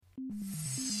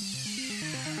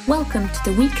Welcome to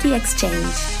the Weekly Exchange.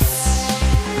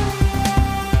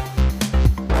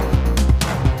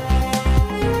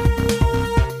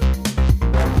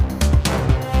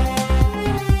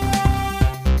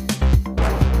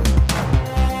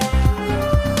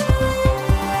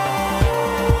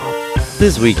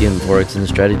 This week in Forex and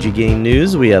Strategy Game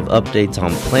News, we have updates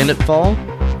on Planetfall,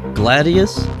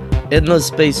 Gladius, Endless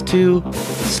Space 2,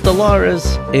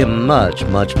 Stellaris, and much,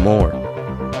 much more.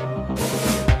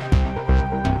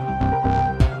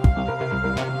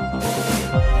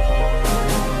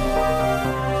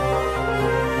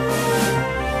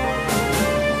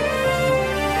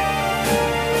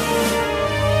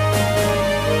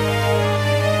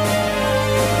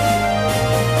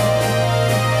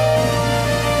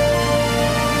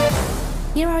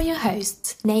 Here are your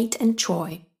hosts, Nate and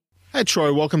Troy. Hi,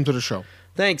 Troy. Welcome to the show.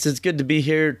 Thanks, it's good to be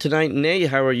here tonight. Nate,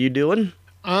 how are you doing?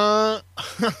 I'm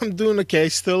doing okay.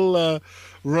 Still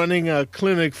running a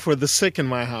clinic for the sick in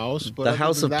my house. But The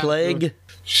House of Plague?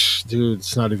 Dude,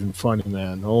 it's not even funny,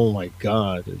 man. Oh, my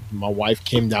God. My wife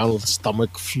came down with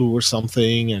stomach flu or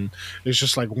something, and it's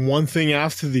just like one thing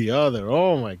after the other.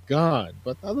 Oh, my God.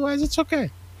 But otherwise, it's okay.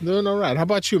 Doing all right. How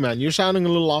about you, man? You're sounding a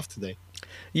little off today.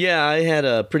 Yeah, I had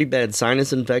a pretty bad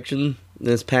sinus infection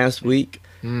this past week,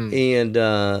 and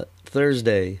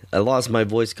Thursday, I lost my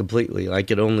voice completely. I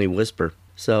could only whisper.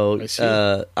 So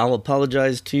I'll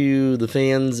apologize to the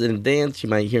fans in advance. You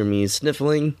might hear me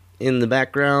sniffling in the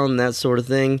background, that sort of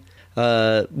thing.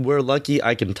 We're lucky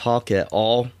I can talk at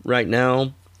all right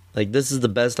now. Like, this is the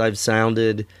best I've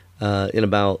sounded in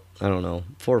about, 4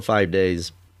 or 5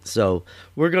 days. So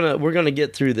we're gonna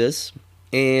get through this.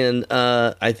 And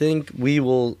I think we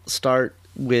will start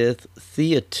with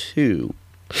Thea 2.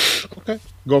 Okay,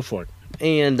 go for it.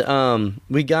 And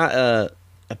we got a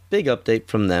big update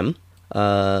from them,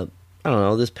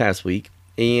 this past week.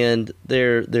 And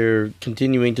they're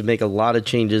continuing to make a lot of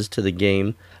changes to the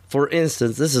game. For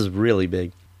instance, this is really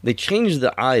big. They changed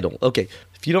the idol. Okay,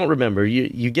 if you don't remember,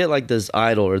 you get like this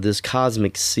idol or this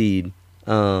cosmic seed.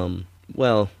 Let's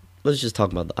just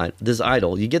talk about this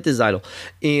idol. You get this idol,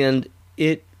 and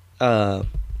it can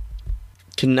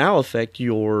now affect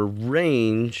your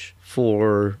range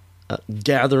for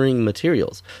gathering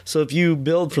materials. So if you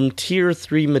build from tier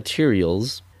 3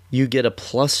 materials, you get a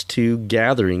 +2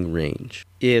 gathering range.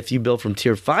 If you build from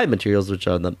tier 5 materials, which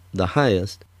are the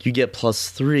highest, you get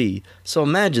 +3. So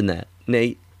imagine that,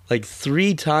 Nate. Like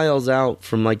 3 tiles out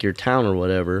from like your town or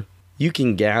whatever, you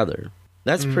can gather.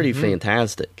 That's pretty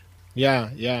fantastic.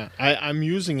 Yeah. I'm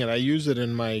using it. I use it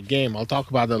in my game. I'll talk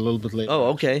about it a little bit later. Oh,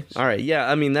 okay. All right. Yeah,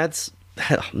 I mean, that's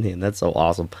so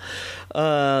awesome.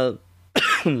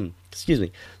 Excuse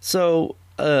me. So,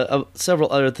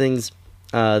 several other things.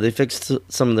 They fixed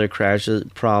some of their crash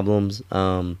problems.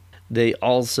 They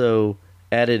also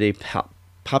added a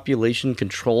population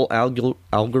control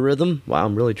algorithm. Wow,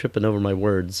 I'm really tripping over my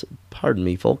words. Pardon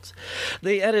me, folks.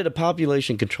 They added a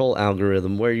population control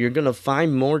algorithm where you're going to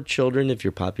find more children if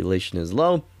your population is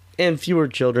low and fewer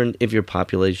children if your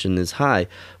population is high,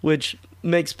 which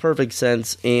makes perfect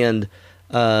sense, and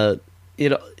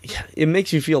it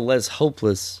makes you feel less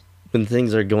hopeless when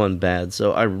things are going bad.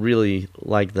 So I really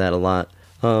like that a lot.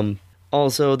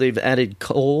 Also, they've added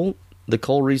the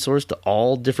coal resource to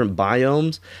all different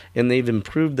biomes, and they've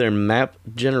improved their map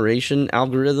generation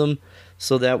algorithm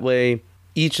so that way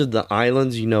each of the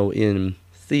islands, in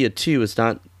Thea 2, it's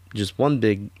not just one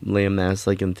big landmass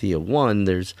like in Thea 1.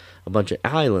 There's a bunch of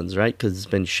islands, right? Because it's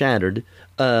been shattered.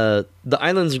 The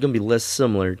islands are going to be less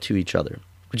similar to each other,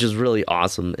 which is really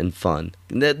awesome and fun.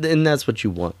 And that's what you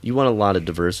want. You want a lot of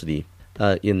diversity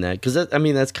in that, because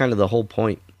that's kind of the whole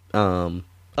point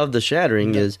of the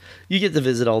shattering, is you get to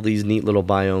visit all these neat little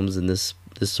biomes and this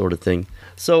sort of thing.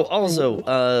 So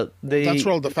also that's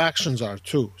where all the factions are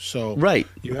too. So right,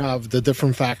 you have the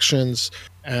different factions,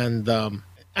 and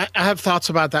I have thoughts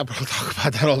about that, but I'll talk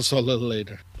about that also a little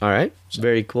later. All right,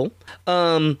 very cool.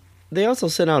 They also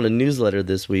sent out a newsletter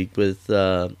this week with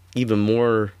even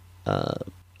more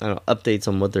updates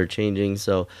on what they're changing.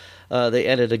 So they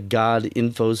added a god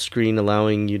info screen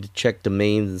allowing you to check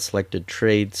domains and selected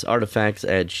traits. Artifacts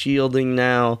add shielding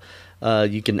now.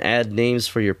 You can add names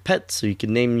for your pets, so you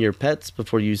can name your pets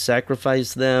before you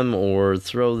sacrifice them or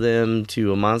throw them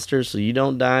to a monster so you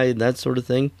don't die, that sort of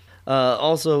thing.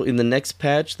 Also, in the next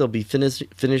patch, they'll be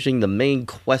finishing the main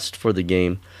quest for the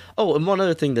game. Oh, and one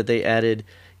other thing that they added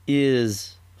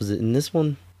was it in this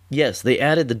one? Yes, they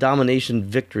added the domination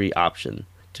victory option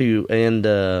and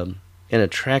a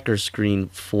tracker screen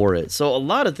for it. So a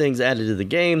lot of things added to the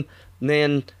game.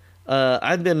 Man,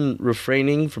 I've been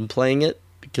refraining from playing it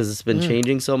because it's been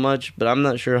changing so much, but I'm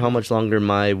not sure how much longer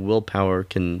my willpower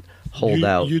can hold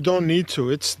out. You don't need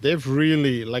to. They've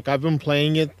really, like, I've been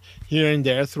playing it here and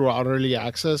there throughout early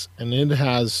access, and it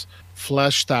has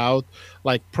fleshed out.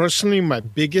 Like, personally, my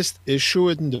biggest issue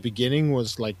in the beginning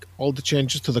was like all the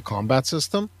changes to the combat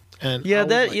system, and I Yeah, was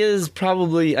that like, is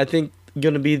probably, I think,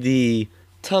 going to be the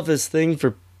toughest thing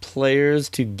for players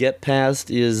to get past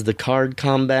is the card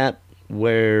combat,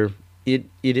 where it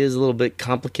is a little bit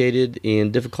complicated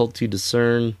and difficult to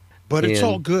discern. but it's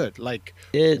all And good. Like,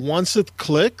 it once it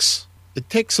clicks, it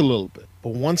takes a little bit,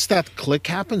 but once that click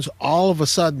happens, all of a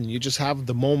sudden you just have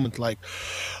the moment like,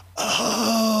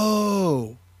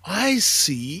 oh, I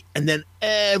see. And then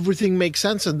everything makes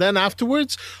sense. And then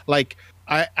afterwards, like,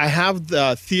 I have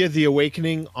the Thea the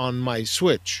Awakening on my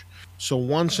Switch. So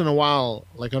once in a while,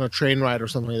 like on a train ride or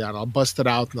something like that, I'll bust it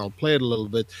out and I'll play it a little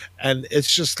bit. And it's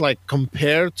just like,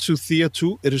 compared to Thea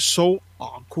 2, it is so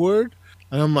awkward.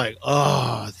 And I'm like,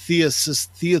 oh, Thea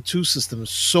 2 system is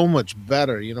so much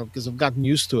better, because I've gotten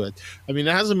used to it. I mean,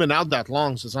 it hasn't been out that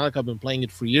long, so it's not like I've been playing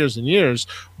it for years and years.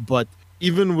 But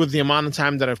even with the amount of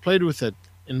time that I've played with it,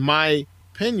 in my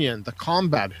opinion, the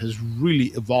combat has really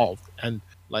evolved. And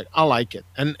like, I like it.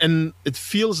 And it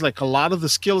feels like a lot of the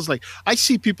skills, like, I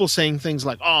see people saying things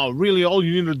like, oh, really, all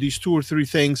you need are these 2 or 3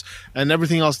 things and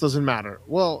everything else doesn't matter.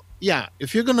 Well, yeah,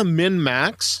 if you're going to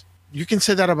min-max, you can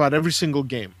say that about every single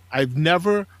game. I've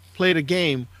never played a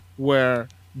game where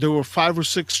there were 5 or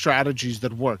 6 strategies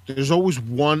that worked. There's always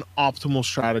one optimal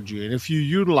strategy. And if you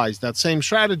utilize that same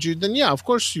strategy, then yeah, of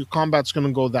course your combat's going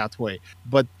to go that way.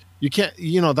 But you can't,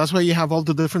 that's why you have all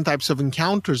the different types of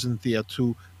encounters in Thea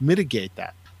to mitigate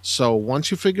that. So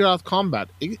once you figure out combat,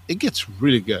 it gets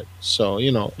really good. So,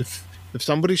 if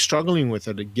somebody's struggling with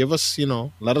it, give us,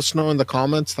 let us know in the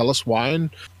comments, tell us why,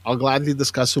 and I'll gladly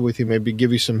discuss it with you, maybe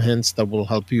give you some hints that will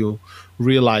help you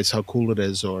realize how cool it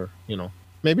is, or,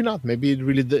 maybe not. Maybe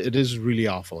it is really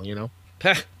awful,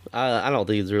 I don't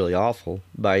think it's really awful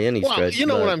by any Well, stretch. you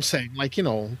know but what I'm saying. Like,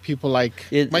 people like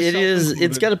it myself is. It's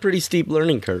included. got a pretty steep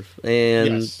learning curve,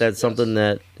 and Yes, that's something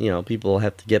that people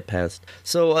have to get past.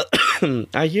 So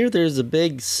I hear there's a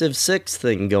big Civ 6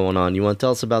 thing going on. You want to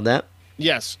tell us about that?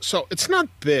 Yes. So it's not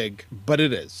big, but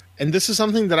it is. And this is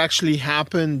something that actually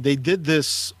happened. They did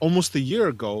this almost a year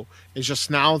ago. It's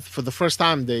just now, for the first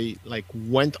time, they like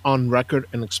went on record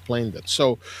and explained it.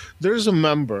 So there's a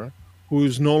member who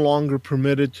is no longer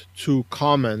permitted to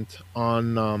comment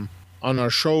on our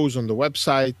shows on the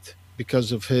website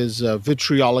because of his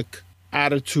vitriolic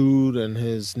attitude and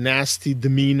his nasty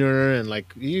demeanor, and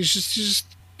like, he's just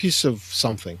a piece of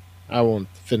something. I won't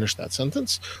finish that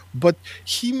sentence, but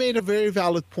he made a very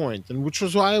valid point, and which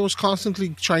was why I was constantly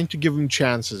trying to give him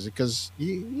chances, because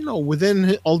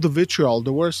within all the vitriol,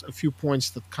 there were a few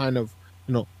points that kind of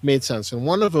made sense, and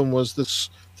one of them was this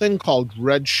thing called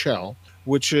Red Shell,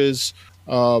 which is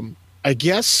I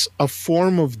guess a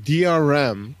form of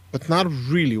DRM, but not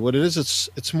really. What it is,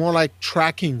 it's more like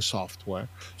tracking software.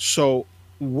 So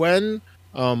when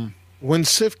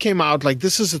Civ came out, like,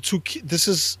 this is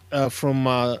from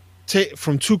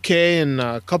 2K and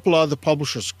a couple other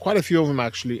publishers, quite a few of them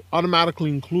actually,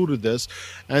 automatically included this.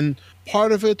 And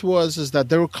part of it is that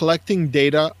they were collecting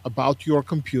data about your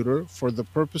computer for the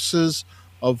purposes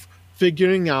of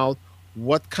figuring out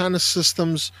what kind of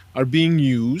systems are being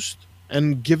used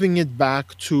and giving it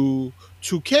back to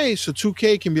 2K. So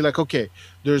 2K can be like, okay,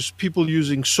 there's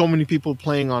so many people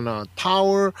playing on a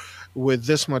tower with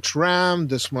this much RAM,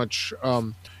 this much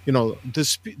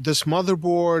this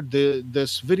motherboard,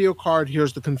 this video card,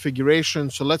 here's the configuration,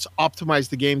 so let's optimize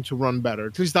the game to run better.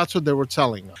 At least that's what they were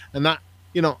telling us. And that,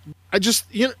 I just,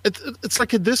 it's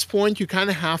like, at this point you kind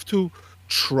of have to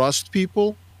trust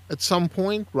people at some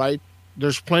point, right?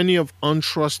 There's plenty of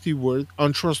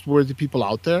untrustworthy people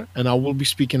out there, and I will be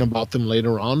speaking about them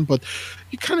later on, but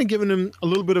you're kind of giving them a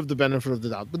little bit of the benefit of the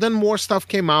doubt. But then more stuff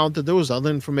came out, that there was other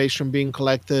information being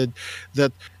collected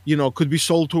that, could be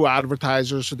sold to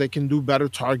advertisers so they can do better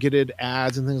targeted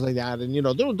ads and things like that. And,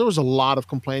 there was a lot of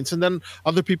complaints. And then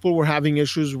other people were having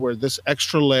issues where this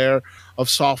extra layer of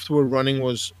software running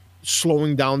was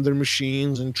slowing down their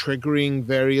machines and triggering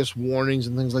various warnings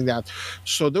and things like that.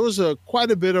 So there was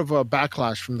quite a bit of a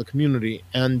backlash from the community,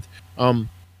 and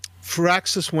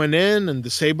Firaxis went in and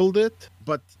disabled it,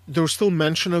 but there was still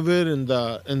mention of it in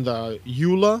the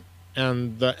EULA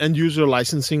and the end user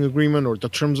licensing agreement, or the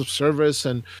terms of service,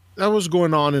 and that was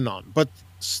going on and on. But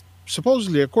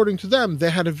supposedly, according to them, they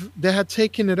had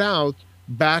taken it out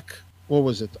back, what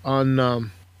was it, on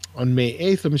May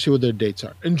 8th. Let me see what their dates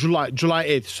are. In July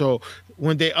 8th. So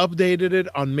when they updated it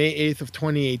on May 8th of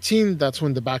 2018, that's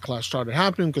when the backlash started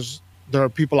happening, because there are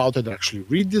people out there that actually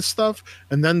read this stuff,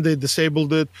 and then they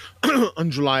disabled it on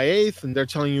July 8th, and they're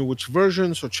telling you which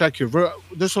version. So check your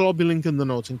this will all be linked in the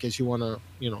notes in case you want to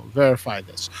verify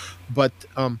this. But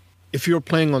if you're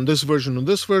playing on this version or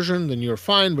this version, then you're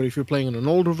fine. But if you're playing on an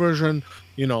older version,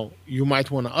 you might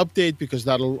want to update because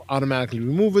that'll automatically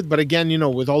remove it. But again,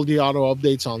 with all the auto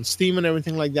updates on Steam and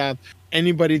everything like that,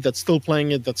 anybody that's still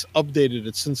playing it, that's updated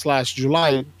it since last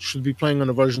July, should be playing on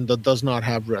a version that does not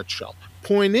have Red Shell.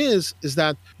 Point is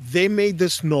that they made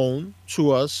this known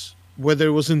to us, whether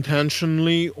it was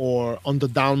intentionally or on the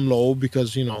down low,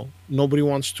 because, nobody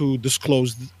wants to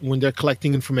disclose when they're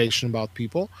collecting information about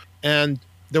people. And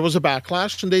there was a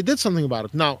backlash, and they did something about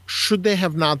it. Now, should they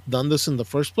have not done this in the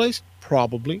first place?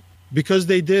 Probably. Because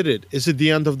they did it. Is it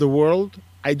the end of the world?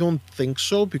 I don't think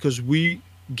so, because we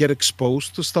get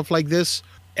exposed to stuff like this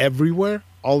everywhere,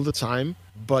 all the time.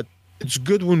 But it's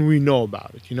good when we know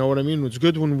about it. You know what I mean? It's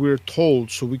good when we're told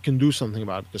so we can do something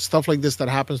about it. Because stuff like this that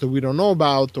happens that we don't know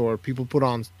about, or people put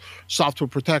on software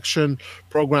protection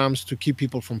programs to keep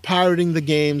people from pirating the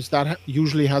games, that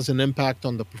usually has an impact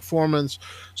on the performance.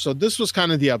 So this was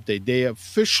kind of the update. They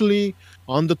officially,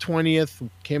 on the 20th,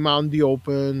 came out in the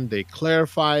open. They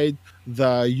clarified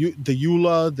the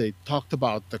EULA. They talked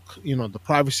about the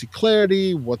privacy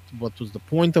clarity, what was the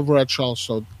point of Red Shell.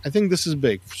 So I think this is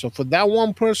big. So for that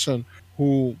one person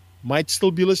who might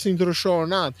still be listening to the show or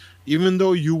not, even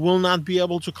though you will not be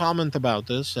able to comment about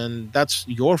this, and that's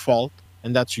your fault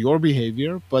and that's your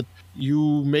behavior, but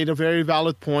you made a very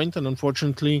valid point, and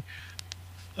unfortunately,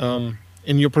 in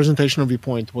your presentation of your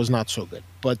point was not so good.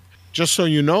 But just so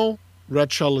you know,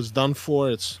 Red Shell is done for.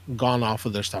 It's gone off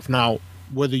of their stuff. Now,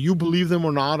 whether you believe them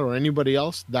or not, or anybody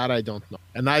else, that I don't know.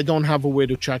 And I don't have a way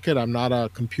to check it. I'm not a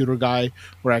computer guy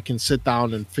where I can sit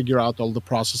down and figure out all the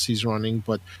processes running.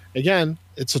 But again,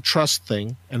 it's a trust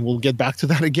thing. And we'll get back to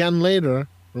that again later.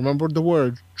 Remember the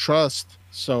word, trust.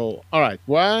 So, all right.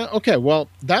 Well, okay. Well,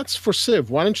 that's for Civ.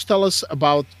 Why don't you tell us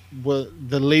about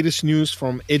the latest news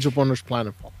from Age of Wonders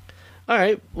Planetfall? All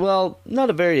right. Well, not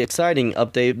a very exciting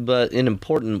update, but an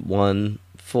important one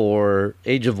for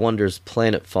Age of Wonders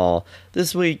Planetfall.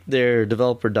 This week, their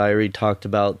developer diary talked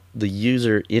about the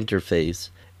user interface,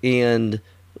 and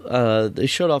they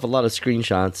showed off a lot of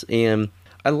screenshots, and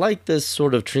I like this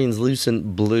sort of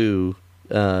translucent blue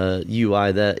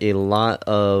UI that a lot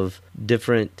of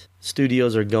different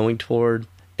studios are going toward.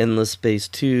 Endless Space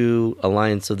 2,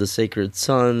 Alliance of the Sacred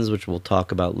Sons, which we'll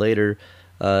talk about later.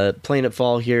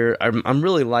 Planetfall here, I'm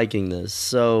really liking this.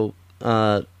 So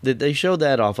they showed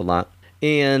that off a lot.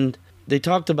 And they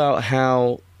talked about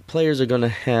how players are going to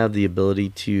have the ability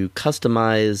to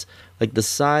customize like the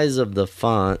size of the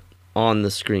font on the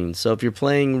screen. So if you're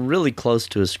playing really close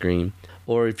to a screen,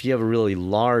 or if you have a really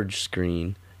large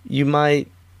screen, you might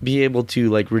be able to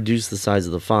like reduce the size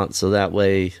of the font, so that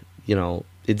way,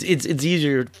 it's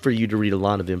easier for you to read a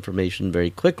lot of information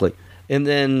very quickly. And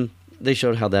then they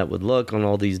showed how that would look on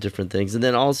all these different things. And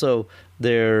then also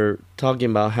they're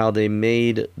talking about how they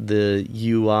made the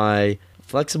UI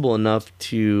flexible enough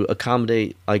to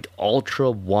accommodate like ultra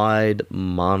wide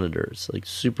monitors, like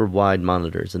super wide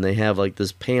monitors. And they have like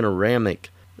this panoramic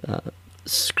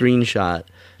screenshot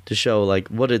to show like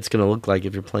what it's going to look like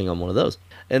if you're playing on one of those.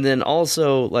 And then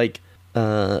also like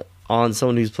on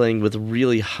someone who's playing with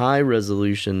really high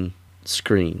resolution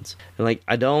screens. And like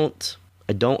I don't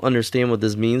understand what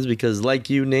this means, because like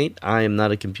you, Nate, I am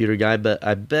not a computer guy, but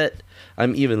I bet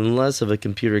I'm even less of a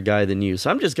computer guy than you. So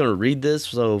I'm just going to read this.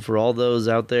 So for all those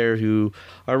out there who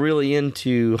are really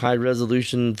into high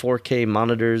resolution 4K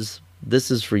monitors,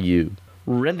 this is for you.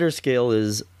 Render scale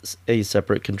is a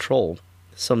separate control.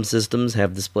 Some systems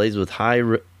have displays with high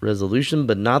resolution,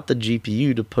 but not the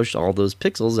GPU to push all those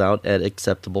pixels out at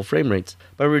acceptable frame rates.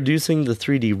 By reducing the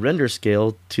 3D render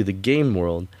scale to the game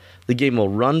world, the game will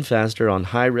run faster on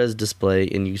high-res display,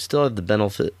 and you still have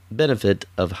the benefit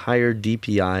of higher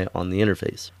DPI on the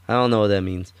interface. I don't know what that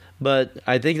means, but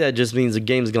I think that just means the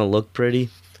game's going to look pretty.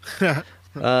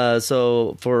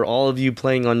 So for all of you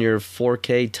playing on your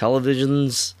 4K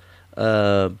televisions,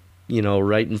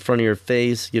 right in front of your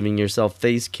face, giving yourself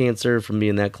face cancer from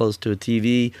being that close to a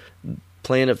TV,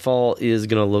 Planetfall is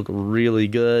going to look really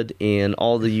good, and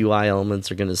all the UI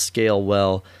elements are going to scale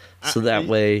well, so that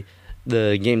way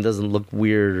the game doesn't look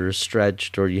weird or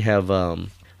stretched, or you have like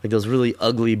those really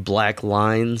ugly black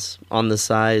lines on the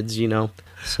sides,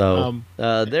 So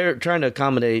they're trying to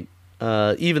accommodate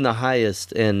even the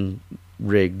highest end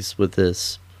rigs with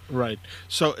this. Right.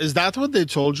 So is that what they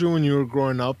told you when you were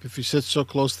growing up? If you sit so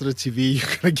close to the TV,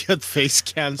 you're going to get face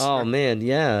cancer. Oh, man,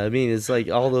 yeah. I mean, it's like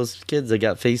all those kids that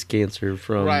got face cancer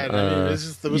from right. I mean,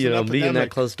 there was an being that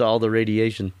close to all the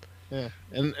radiation. Yeah,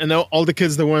 and all the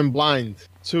kids that went blind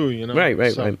too, you know. Right,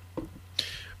 right, So, right.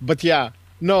 but yeah,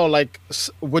 no, like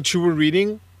what you were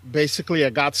reading. Basically,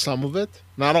 I got some of it,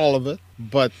 not all of it,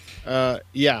 but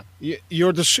yeah,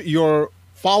 your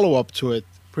follow up to it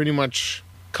pretty much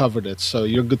covered it, so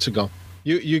you're good to go.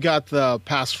 You got the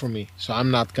pass from me, so I'm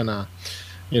not gonna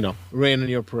rain on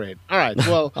your parade. All right,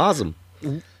 well, Awesome.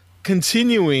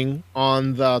 continuing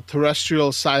on the terrestrial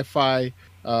sci-fi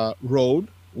road,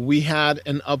 we had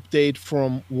an update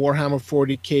from Warhammer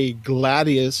 40k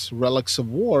Gladius Relics of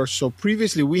War. So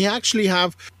previously, we actually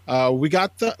have we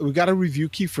got a review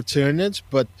key for Tyranids,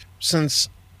 but since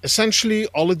essentially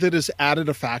all it did is added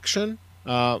a faction.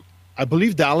 I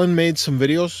believe Dallin made some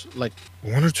videos, like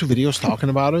 1 or 2 videos talking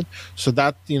about it. So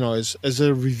that, is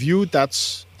a review,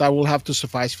 that will have to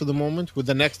suffice for the moment. With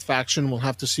the next faction, we'll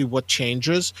have to see what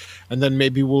changes, and then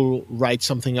maybe we'll write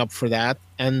something up for that.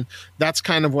 And that's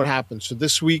kind of what happened. So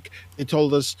this week, they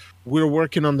told us we're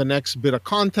working on the next bit of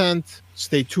content.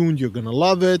 Stay tuned. You're going to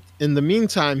love it. In the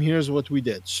meantime, here's what we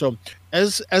did. So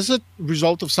as a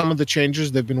result of some of the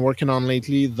changes they've been working on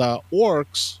lately, the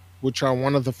orcs, which are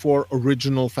one of the 4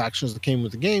 original factions that came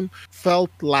with the game,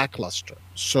 felt lackluster.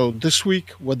 So this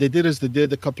week, what they did is they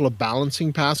did a couple of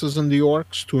balancing passes on the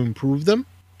orcs to improve them.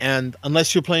 And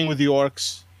unless you're playing with the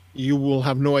orcs, you will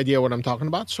have no idea what I'm talking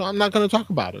about. So I'm not going to talk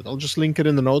about it. I'll just link it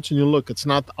in the notes and you'll look. It's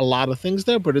not a lot of things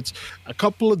there, but it's a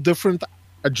couple of different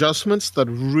adjustments that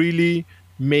really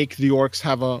make the orcs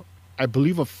have I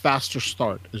believe a faster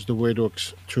start is the way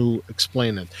to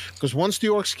explain it. Because once the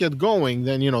orcs get going,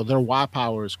 then their WA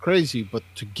power is crazy. But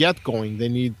to get going, they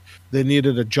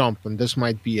needed a jump, and this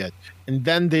might be it. And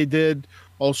then they did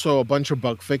also a bunch of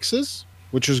bug fixes,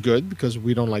 which is good because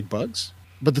we don't like bugs.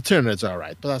 But the Tyranids are all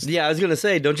right. But that's, Yeah, I was gonna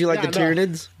say, don't you like the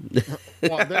Tyranids?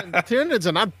 well, the Tyranids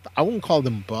are not. I wouldn't call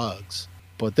them bugs,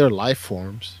 but they're life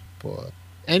forms. But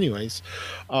anyways,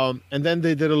 and then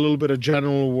they did a little bit of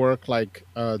general work, like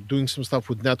doing some stuff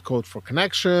with netcode for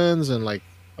connections and like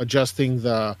adjusting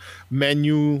the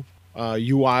menu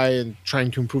UI and trying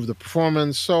to improve the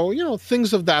performance. So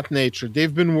things of that nature.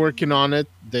 They've been working on it.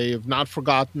 They have not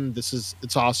forgotten.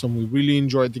 It's awesome. We really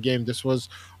enjoyed the game. This was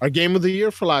our game of the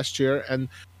year for last year, and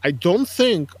I don't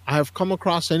think I have come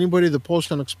across anybody that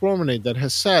posts on Explorminate that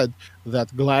has said that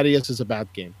Gladius is a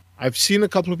bad game. I've seen a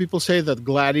couple of people say that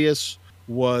Gladius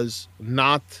was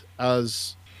not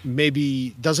as,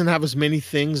 maybe doesn't have as many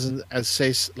things as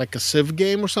say like a Civ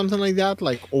game or something like that,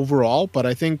 like overall. But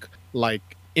I think like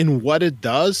in what it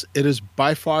does, it is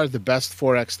by far the best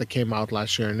 4X that came out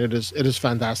last year, and it is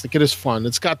fantastic. It is fun.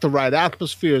 It's got the right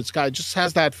atmosphere. It just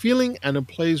has that feeling, and it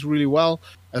plays really well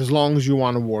as long as you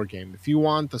want a war game. If you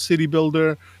want a city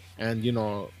builder and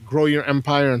grow your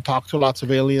empire and talk to lots of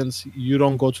aliens, you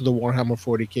don't go to the Warhammer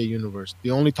 40k universe.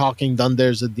 The only talking done there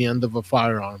is at the end of a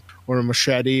firearm or a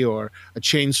machete or a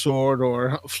chainsword or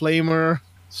a flamer.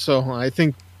 So I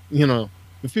think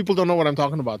if people don't know what I'm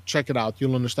talking about, check it out.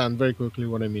 You'll understand very quickly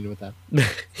what I mean with that.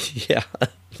 Yeah,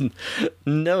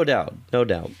 no doubt.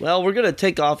 Well, we're gonna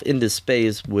take off into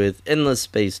space with Endless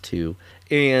Space 2,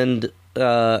 and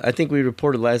I think we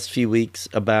reported last few weeks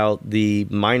about the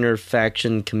minor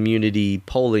faction community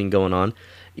polling going on,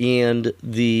 and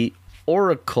the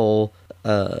Oracle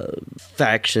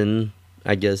faction,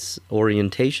 I guess,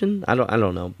 orientation. I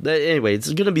don't know. Anyway,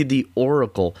 it's going to be the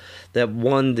Oracle that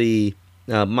won the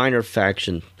minor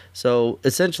faction. So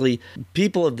essentially,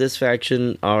 people of this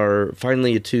faction are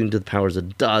finally attuned to the powers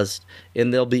of dust,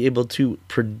 and they'll be able to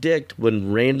predict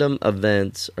when random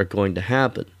events are going to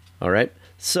happen. All right.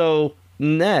 So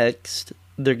next,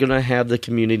 they're going to have the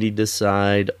community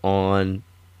decide on,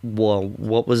 well,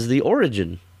 what was the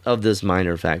origin of this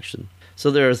minor faction. So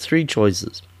there are 3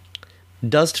 choices.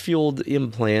 Dust-fueled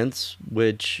implants,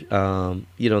 which,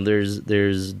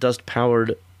 there's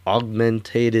dust-powered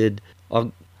augmented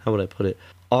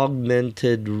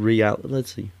reality.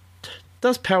 Let's see.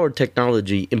 Dust-powered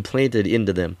technology implanted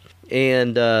into them.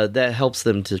 And that helps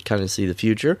them to kind of see the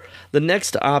future. The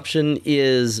next option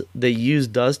is they use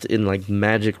dust in like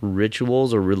magic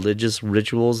rituals or religious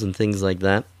rituals and things like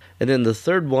that. And then the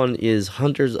third one is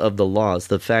Hunters of the Lost.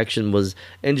 The faction was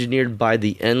engineered by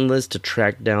the Endless to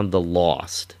track down the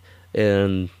Lost.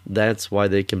 And that's why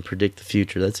they can predict the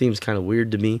future. That seems kind of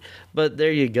weird to me, but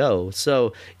there you go.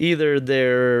 So either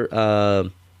they're,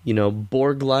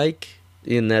 Borg-like,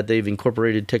 in that they've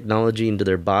incorporated technology into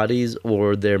their bodies,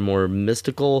 or they're more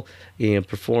mystical and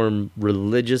perform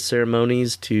religious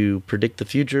ceremonies to predict the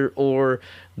future, or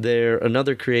they're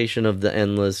another creation of the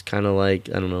Endless, kind of like,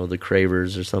 I don't know, the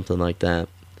Cravers or something like that.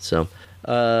 So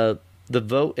the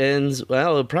vote ends,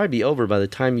 well, it'll probably be over by the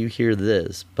time you hear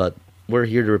this, but we're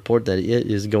here to report that it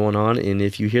is going on. And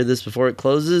if you hear this before it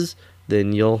closes,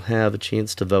 then you'll have a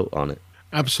chance to vote on it.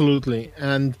 Absolutely.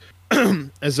 And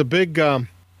as a big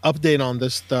update on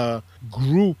this, the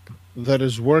group that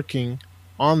is working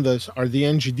on this are the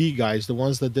NGD guys, the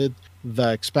ones that did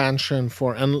the expansion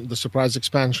for the surprise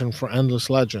expansion for Endless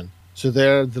Legend. So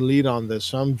they're the lead on this.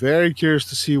 So I'm very curious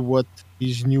to see what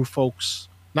these new folks,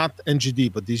 not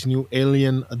NGD, but these new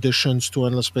alien additions to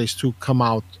Endless Space 2 come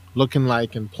out looking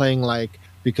like and playing like,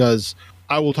 because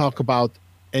I will talk about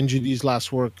NGD's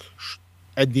last work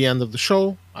at the end of the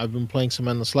show. I've been playing some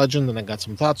Endless Legend and I got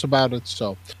some thoughts about it.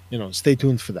 So, stay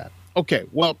tuned for that. Okay,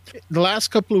 well, the last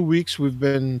couple of weeks we've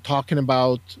been talking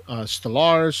about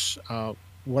Stellaris.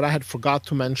 What I had forgot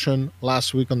to mention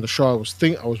last week on the show,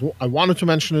 I wanted to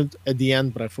mention it at the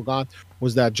end, but I forgot,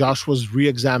 was that Joshua's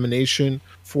re-examination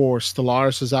for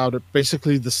Stellaris is out.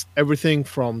 Basically, everything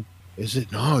from it's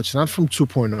not from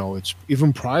 2.0. It's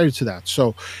even prior to that.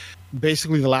 So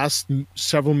basically the last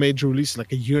several major releases,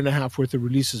 like a year and a half worth of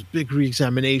releases, big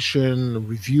re-examination,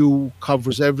 review,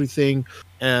 covers everything,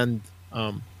 and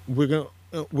we're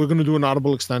gonna do an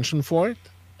Audible extension for it,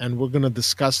 and we're gonna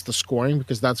discuss the scoring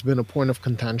because that's been a point of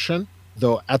contention.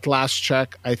 Though at last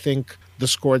check, I think the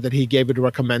score that he gave it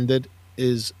recommended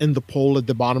is in the poll at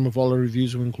the bottom of all the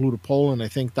reviews. We include a poll, and I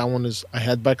think that one is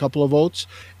ahead by a couple of votes.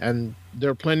 And there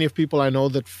are plenty of people I know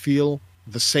that feel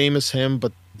the same as him,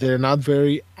 but they're not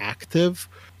very active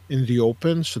in the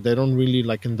open, so they don't really,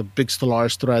 like in the big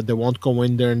Stellaris thread, they won't go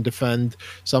in there and defend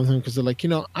something because they're like,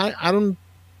 I don't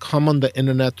come on the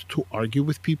internet to argue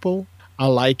with people. I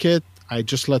like it. I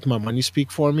just let my money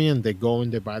speak for me, and they go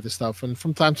and they buy the stuff. And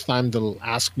from time to time, they'll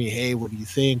ask me, hey, what do you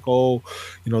think? Oh,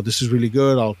 this is really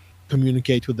good. I'll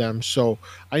communicate with them. So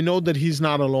I know that he's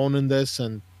not alone in this,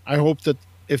 and I hope that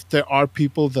if there are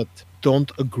people that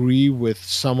don't agree with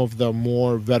some of the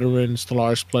more veteran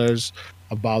Stellaris players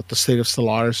about the state of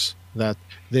Stellaris, that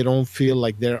they don't feel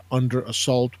like they're under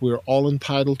assault. We're all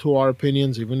entitled to our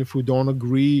opinions, even if we don't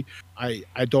agree. I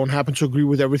don't happen to agree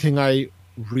with everything I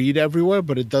read everywhere,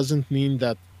 but it doesn't mean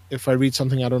that if I read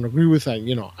something I don't agree with, I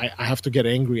have to get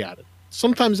angry at it.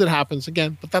 Sometimes it happens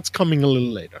again, but that's coming a little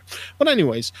later. But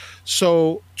anyways,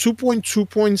 so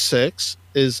 2.2.6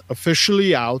 is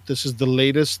officially out. This is the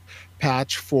latest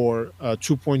patch for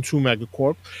 2.2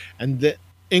 Megacorp. And the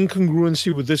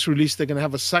incongruency with this release, they're going to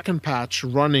have a second patch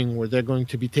running where they're going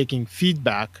to be taking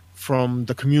feedback from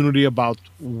the community about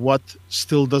what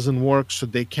still doesn't work, so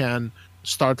they can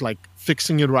start like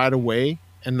fixing it right away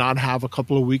and not have a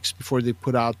couple of weeks before they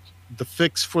put out the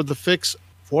fix for the fix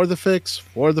for the fix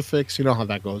for the fix. You know how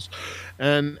that goes.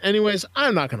 And anyways,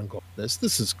 I'm not going to go with this.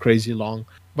 This is crazy long.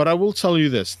 But I will tell you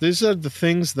this. These are the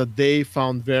things that they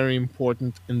found very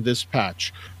important in this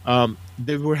patch.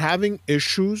 They were having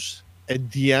issues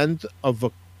at the end of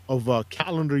a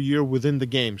calendar year within the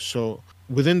game. So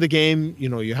within the game,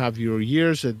 you have your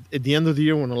years. At the end of the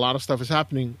year, when a lot of stuff is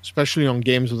happening, especially on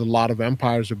games with a lot of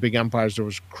empires or big empires, there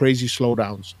was crazy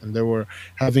slowdowns, and they were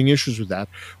having issues with that.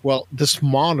 Well, this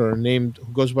modder who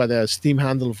goes by the Steam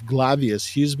handle of Glavius,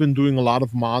 he's been doing a lot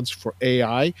of mods for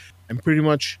AI, and pretty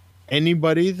much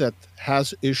anybody that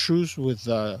has issues with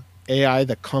the AI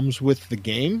that comes with the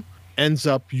game ends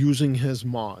up using his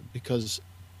mod, because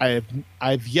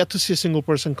I've yet to see a single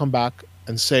person come back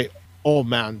and say, oh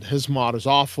man, his mod is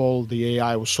awful. The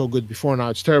AI was so good before, now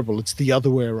it's terrible. It's the other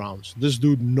way around. So this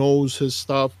dude knows his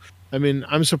stuff. I mean,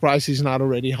 I'm surprised he's not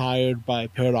already hired by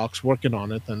Paradox working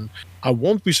on it. And I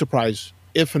won't be surprised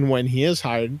if and when he is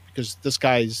hired, because this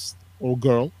guy's or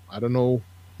girl, I don't know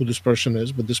who this person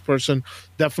is, but this person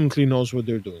definitely knows what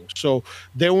they're doing. So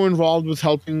they were involved with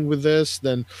helping with this.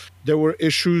 Then there were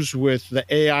issues with the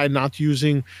AI not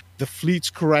using the fleets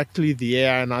correctly, the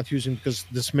AI not using, because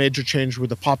this major change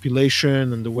with the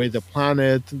population and the way the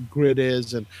planet grid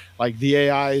is, and like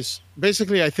the AIs.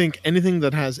 Basically, I think anything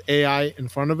that has AI in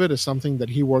front of it is something that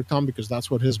he worked on, because that's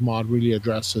what his mod really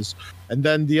addresses. And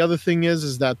then the other thing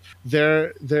is that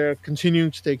they're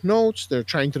continuing to take notes. They're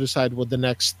trying to decide what the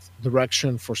next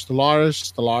direction for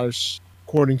Stellaris. Stellaris,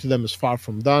 according to them, is far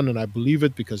from done, and I believe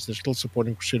it, because they're still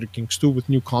supporting Crusader Kings 2 with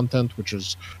new content, which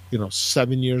is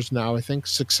 7 years now, I think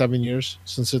 6-7 years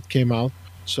since it came out.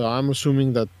 So I'm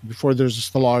assuming that before there's a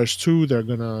Stellaris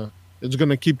 2, it's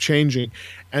gonna keep changing.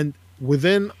 And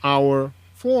within our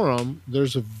forum,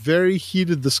 there's a very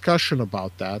heated discussion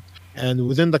about that, and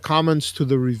within the comments to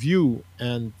the review,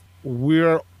 and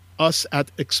us at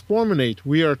Explorminate,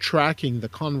 we are tracking the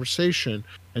conversation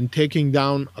and taking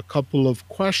down a couple of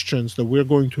questions that we're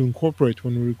going to incorporate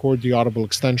when we record the Audible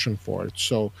extension for it.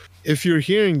 So if you're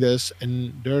hearing this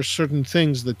and there are certain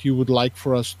things that you would like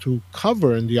for us to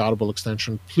cover in the Audible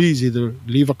extension, please either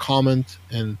leave a comment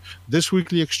in this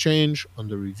weekly exchange on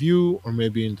the review or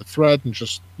maybe in the thread and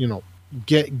just,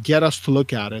 get us to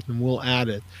look at it and we'll add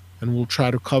it and we'll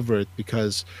try to cover it,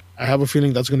 because I have a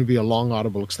feeling that's going to be a long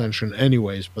Audible extension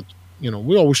anyways. But,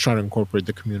 we always try to incorporate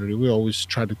the community. We always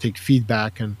try to take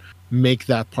feedback and make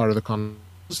that part of the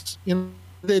conversation.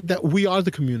 That we are the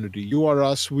community. You are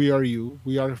us. We are you.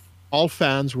 We are all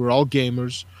fans. We're all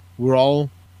gamers. We're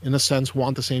all, in a sense,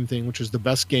 want the same thing, which is the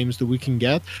best games that we can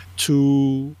get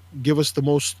to give us the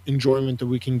most enjoyment that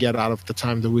we can get out of the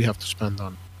time that we have to spend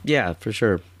on. Yeah, for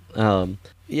sure.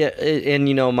 Yeah,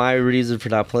 and my reason for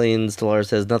not playing Stellaris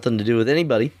has nothing to do with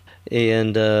anybody.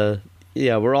 And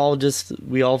yeah,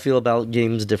 we all feel about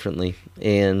games differently.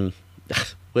 And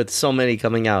with so many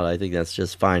coming out, I think that's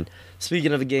just fine.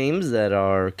 Speaking of games that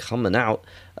are coming out,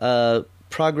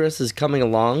 progress is coming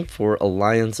along for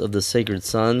Alliance of the Sacred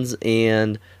Sons,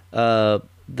 and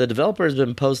the developer has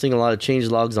been posting a lot of change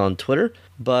logs on Twitter,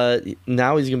 but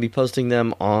now he's going to be posting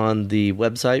them on the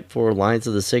website for Alliance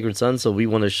of the Sacred Sons, so we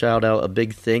want to shout out a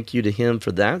big thank you to him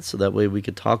for that, so that way we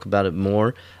could talk about it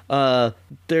more.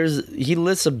 He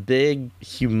lists a big,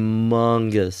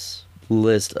 humongous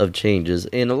list of changes,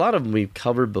 and a lot of them we've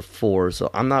covered before, so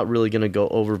I'm not really going to go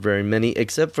over very many,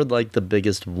 except for like the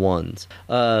biggest ones.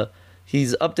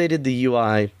 He's updated the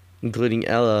UI, including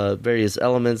various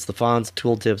elements, the fonts,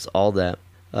 tooltips, all that.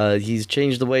 He's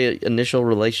changed the way initial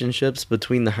relationships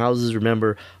between the houses.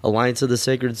 Remember, Alliance of the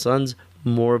Sacred Sons,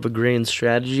 more of a grand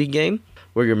strategy game,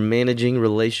 where you're managing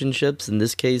relationships, in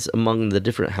this case, among the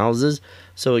different houses.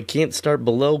 So it can't start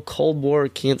below Cold War,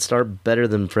 it can't start better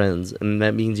than friends, and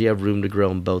that means you have room to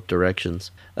grow in both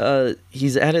directions.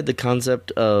 He's added the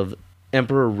concept of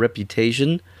Emperor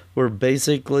Reputation, where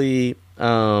basically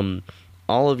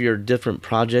all of your different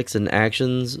projects and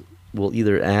actions will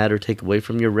either add or take away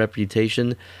from your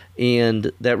reputation,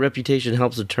 and that reputation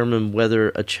helps determine whether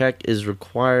a check is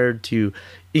required to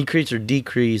increase or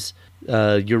decrease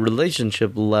your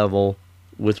relationship level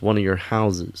with one of your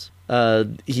houses.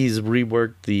 He's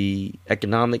reworked the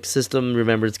economic system.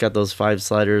 Remember, it's got those 5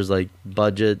 sliders like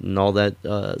budget and all that,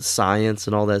 science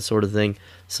and all that sort of thing.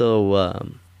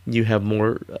 So you have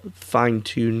more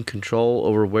fine-tuned control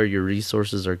over where your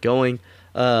resources are going.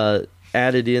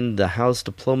 Added in the house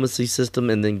diplomacy system,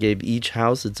 and then gave each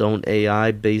house its own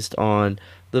AI based on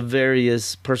the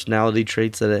various personality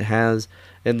traits that it has,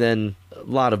 and then a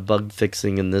lot of bug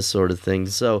fixing and this sort of thing.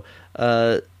 So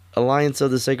Alliance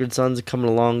of the Sacred Sons coming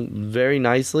along very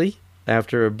nicely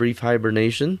after a brief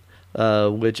hibernation,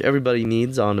 which everybody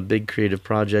needs on a big creative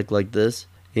project like this.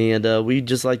 And we'd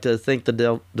just like to thank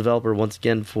the developer once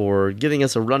again for giving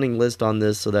us a running list on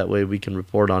this, so that way we can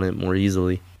report on it more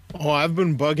easily. Oh, I've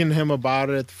been bugging him about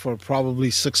it for probably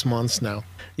 6 months now.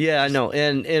 Yeah, I know.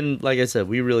 And like I said,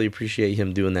 we really appreciate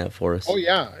him doing that for us. Oh,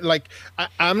 yeah. Like,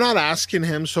 I'm not asking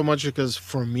him so much because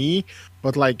for me,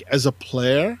 but like as a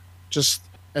player,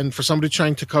 and for somebody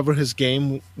trying to cover his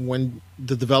game, when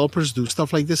the developers do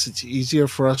stuff like this, it's easier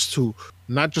for us to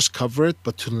not just cover it,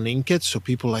 but to link it. So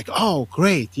people are like, oh,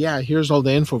 great. Yeah, here's all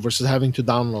the info versus having to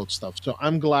download stuff. So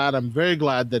I'm very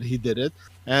glad that he did it.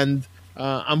 And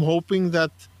I'm hoping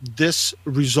that this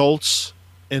results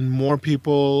in more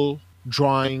people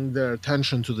drawing their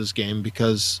attention to this game,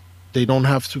 because they don't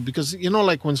have to, because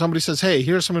like when somebody says, hey,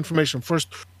 here's some information,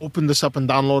 first open this up and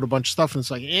download a bunch of stuff, and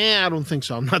it's like, I don't think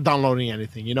so, I'm not downloading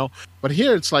anything, but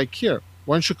here it's like, here,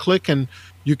 why don't you click and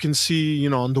you can see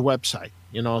on the website,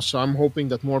 so I'm hoping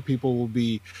that more people will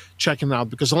be checking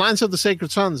out, because Alliance of the Sacred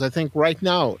Sons, I think right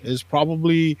now, is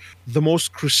probably the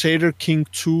most Crusader King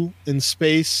 2 in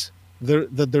space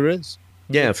that there is.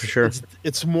 Yeah, for sure.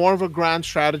 It's more of a grand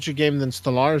strategy game than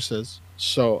Stellaris is.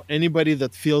 So anybody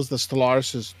that feels that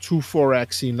Stellaris is too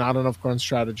 4X-y, not enough grand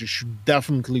strategy, should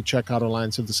definitely check out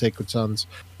Alliance of the Sacred Sons.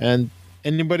 And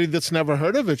anybody that's never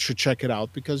heard of it should check it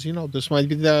out, because this might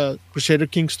be the Crusader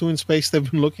Kings 2 in space they've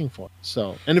been looking for.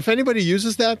 So, and if anybody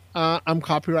uses that, I'm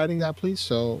copywriting that, please.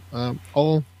 So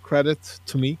all credit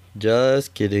to me.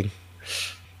 Just kidding.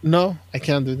 No, I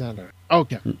can't do that.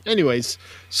 Okay. Anyways,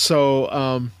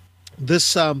 so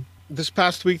this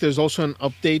past week, there's also an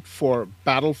update for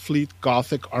Battlefleet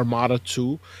Gothic Armada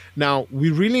 2. Now,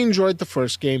 we really enjoyed the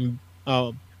first game.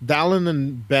 Dallin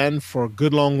and Ben, for a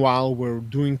good long while, were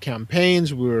doing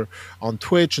campaigns. We were on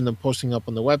Twitch and then posting up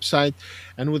on the website.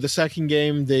 And with the second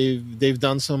game, they've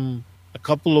done a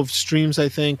couple of streams, I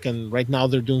think. And right now,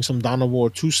 they're doing some Dawn of War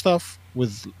 2 stuff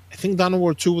with, I think, Dawn of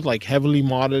War 2 with like heavily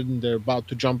modded, and they're about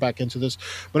to jump back into this.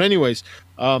 But anyways,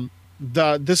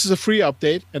 this is a free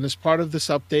update, and as part of this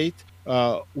update,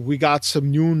 We got some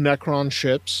new Necron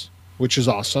ships, which is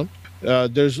awesome.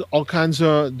 There's all kinds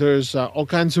of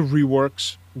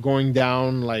reworks going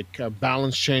down, like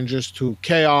balance changes to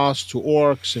Chaos, to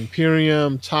Orcs,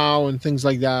 Imperium, Tau, and things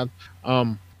like that.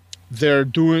 Um, they're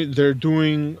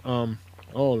doing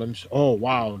oh, let me see. Oh,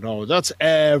 wow, no, that's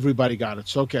everybody got it.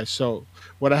 So okay, so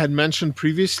what I had mentioned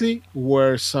previously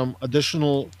were some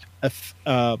additional eff-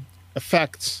 uh,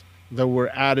 effects that were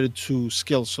added to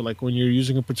skills. So like when you're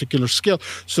using a particular skill,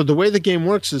 so the way the game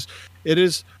works is it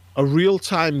is a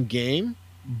real-time game,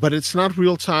 but it's not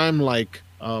real-time like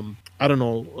I don't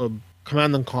know,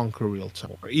 Command and Conquer real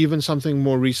time, or even something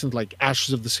more recent like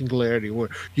Ashes of the Singularity, where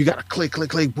you gotta click, click,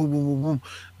 click, boom, boom, boom, boom.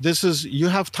 This is, you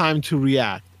have time to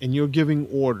react, and you're giving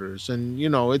orders, and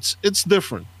it's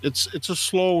different. It's a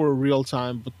slower real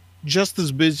time, but just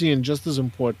as busy and just as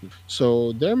important.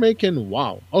 So they're making,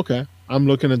 wow, okay. I'm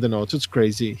looking at the notes. It's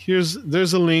crazy.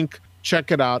 There's a link.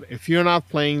 Check it out. If you're not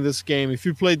playing this game, if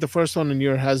you played the first one and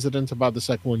you're hesitant about the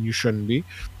second one, you shouldn't be.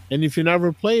 And if you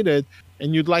never played it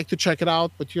and you'd like to check it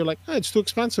out, but you're like, oh, it's too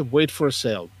expensive, wait for a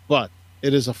sale. But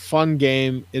it is a fun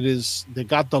game. They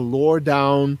got the lore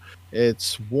down.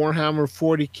 It's Warhammer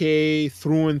 40K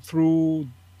through and through.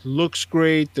 Looks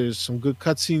great. There's some good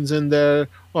cutscenes in there.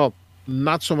 Well,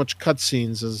 not so much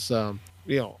cutscenes as,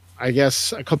 I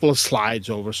guess a couple of slides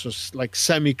over, so it's like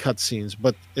semi cutscenes,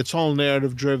 but it's all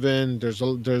narrative driven. There's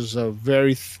a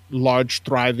very large,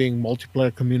 thriving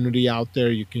multiplayer community out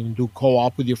there. You can do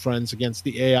co-op with your friends against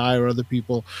the AI or other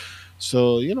people.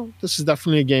 So this is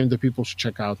definitely a game that people should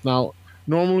check out. Now,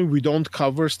 normally we don't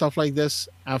cover stuff like this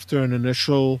after an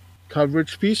initial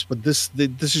coverage piece, but this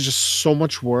is just so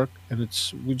much work, and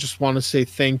we just want to say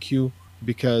thank you,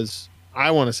 because I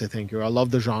want to say thank you. I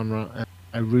love the genre, and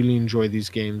I really enjoy these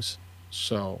games.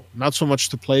 So not so much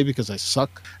to play because I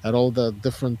suck at all the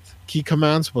different key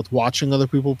commands, but watching other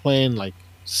people play and like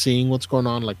seeing what's going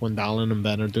on, like when Dallin and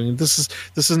Ben are doing this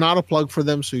is not a plug for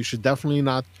them. So you should definitely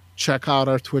not check out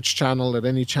our Twitch channel at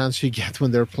any chance you get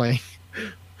when they're playing.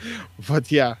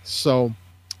 But yeah, so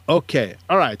okay,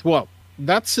 all right. Well,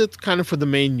 that's it kind of for the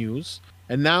main news.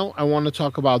 And now I want to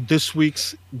talk about this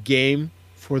week's game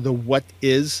for the what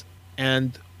is,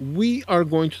 and we are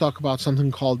going to talk about something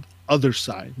called Other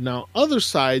Side. Now, Other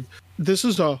Side,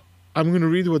 I'm going to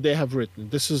read what they have written.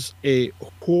 This is a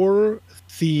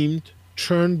horror-themed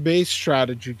turn-based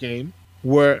strategy game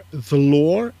where the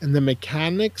lore and the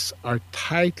mechanics are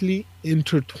tightly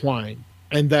intertwined,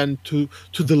 and then to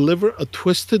deliver a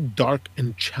twisted, dark,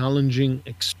 and challenging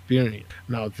experience.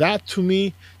 Now, that to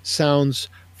me sounds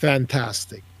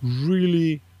fantastic.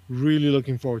 Really, really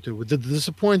looking forward to it. With the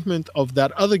disappointment of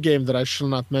that other game that I shall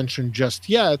not mention just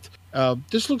yet,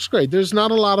 this looks great. There's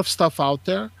not a lot of stuff out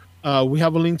there. We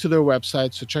have a link to their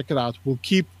website, so check it out. We'll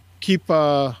keep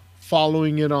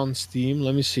following it on Steam.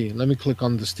 Let me see. Let me click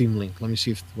on the Steam link. Let me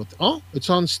see it's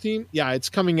on Steam. Yeah, it's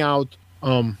coming out.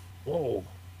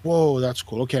 Whoa, that's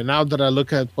cool. Okay, now that I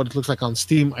look at what it looks like on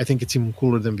Steam, I think it's even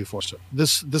cooler than before. So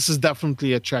this is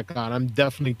definitely a check out. I'm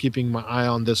definitely keeping my eye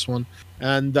on this one.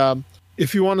 And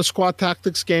if you want a squad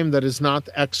tactics game that is not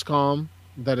XCOM,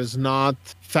 that is not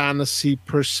fantasy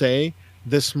per se,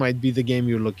 this might be the game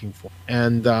you're looking for.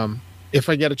 And if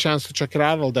I get a chance to check it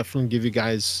out, I'll definitely give you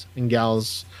guys and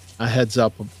gals a heads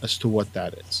up as to what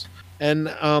that is.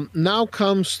 And now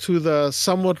comes to the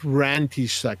somewhat ranty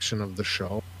section of the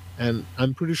show. And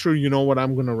I'm pretty sure you know what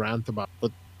I'm going to rant about,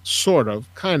 but sort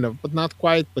of, kind of, but not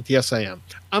quite. But yes, I am.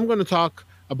 I'm going to talk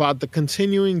about the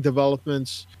continuing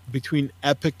developments between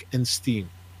Epic and Steam.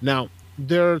 Now,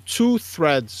 there are two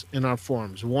threads in our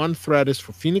forums. One thread is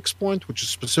for Phoenix Point, which is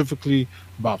specifically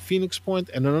about Phoenix Point,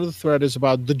 and another thread is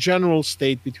about the general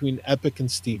state between Epic and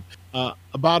Steam.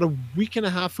 About a week and a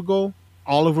half ago,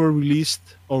 Oliver released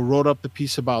or wrote up the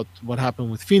piece about what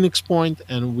happened with Phoenix Point,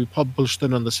 and we published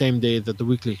it on the same day that the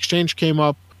weekly exchange came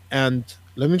up. And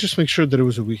let me just make sure that it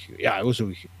was a week. Yeah, it was a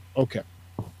week. Okay.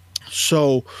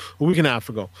 So a week and a half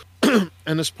ago.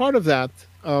 And as part of that,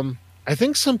 I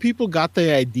think some people got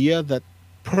the idea that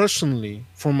personally,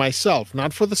 for myself,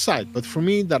 not for the site, but for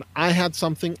me, that I had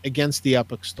something against the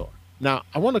Epic Store. Now,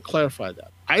 I want to clarify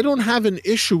that. I don't have an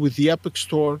issue with the Epic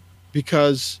Store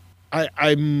because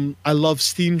I love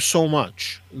Steam so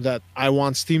much that I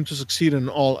want Steam to succeed and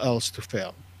all else to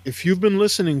fail. If you've been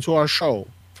listening to our show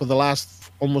for the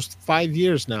last almost 5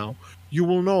 years now, you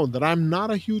will know that I'm not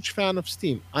a huge fan of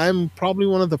Steam. I'm probably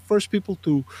one of the first people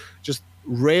to just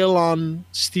rail on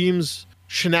Steam's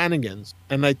shenanigans.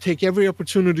 And I take every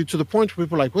opportunity, to the point where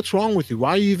people are like, what's wrong with you?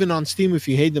 Why are you even on Steam if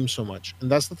you hate them so much? And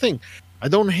that's the thing. I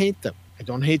don't hate them. I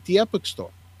don't hate the Epic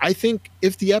Store. I think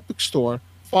if the Epic Store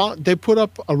they put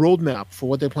up a roadmap for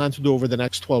what they plan to do over the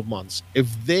next 12 months. If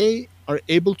they are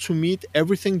able to meet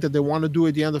everything that they want to do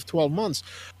at the end of 12 months,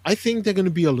 I think they're going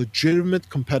to be a legitimate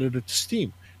competitor to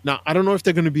Steam. Now, I don't know if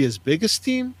they're going to be as big as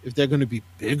Steam, if they're going to be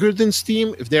bigger than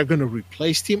Steam, if they're going to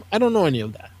replace Steam. I don't know any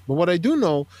of that. But what I do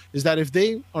know is that if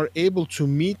they are able to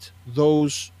meet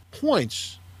those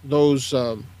points, those,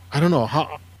 I don't know,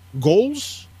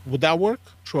 goals, would that work,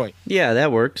 Troy? Yeah,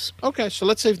 that works. Okay, so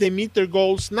let's say if they meet their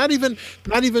goals, not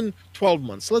even 12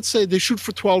 months. Let's say they shoot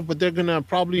for 12, but they're going to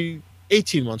probably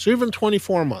 18 months or even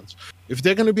 24 months. If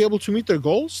they're going to be able to meet their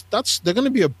goals, they're going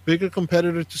to be a bigger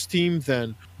competitor to Steam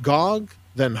than GOG,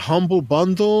 than Humble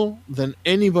Bundle, than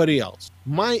anybody else.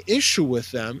 My issue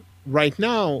with them right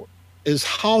now is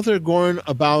how they're going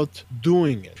about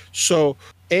doing it. So,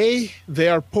 they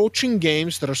are poaching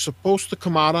games that are supposed to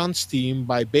come out on Steam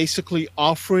by basically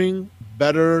offering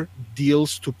better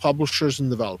deals to publishers and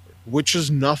developers, which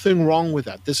is nothing wrong with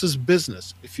that. This is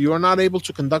business. If you are not able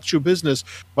to conduct your business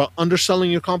by underselling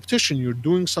your competition, you're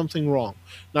doing something wrong.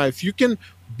 Now, if you can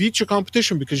beat your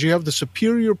competition because you have the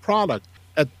superior product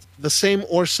at the same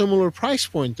or similar price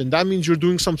point, then that means you're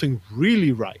doing something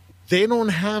really right. They don't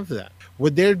have that.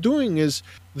 What they're doing is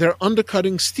they're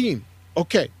undercutting Steam.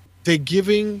 Okay, they're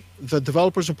giving the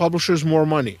developers and publishers more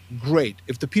money. Great.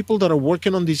 If the people that are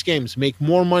working on these games make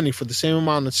more money for the same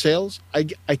amount of sales,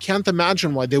 I can't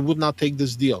imagine why they would not take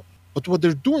this deal. But what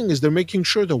they're doing is they're making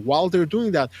sure that while they're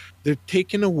doing that, they're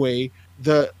taking away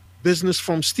the business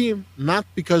from Steam, not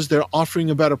because they're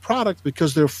offering a better product,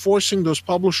 because they're forcing those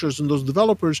publishers and those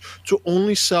developers to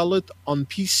only sell it on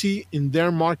PC in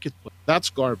their marketplace. That's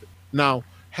garbage. Now,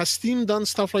 has Steam done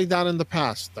stuff like that in the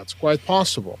past? That's quite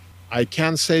possible. I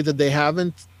can't say that they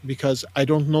haven't because I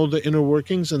don't know the inner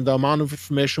workings, and the amount of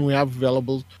information we have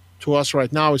available to us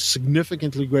right now is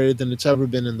significantly greater than it's ever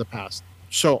been in the past.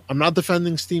 So I'm not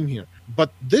defending Steam here.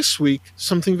 But this week,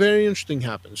 something very interesting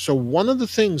happened. So one of the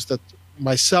things that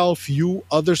myself, you,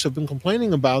 others have been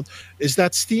complaining about is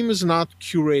that Steam is not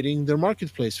curating their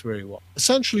marketplace very well.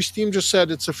 Essentially, Steam just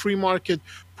said it's a free market,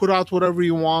 put out whatever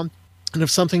you want. And if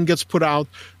something gets put out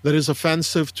that is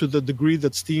offensive to the degree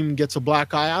that Steam gets a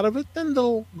black eye out of it, then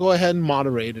they'll go ahead and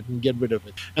moderate it and get rid of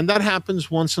it. And that happens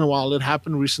once in a while. It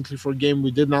happened recently for a game we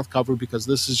did not cover because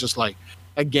this is just like,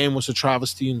 that game was a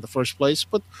travesty in the first place.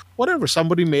 But whatever,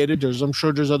 somebody made it. I'm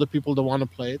sure there's other people that want to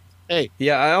play it. Hey.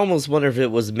 Yeah, I almost wonder if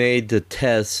it was made to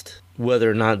test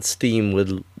whether or not Steam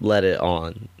would let it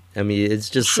on. I mean, it's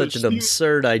just such an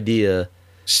absurd idea.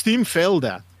 Steam failed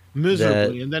that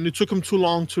miserably, and then it took them too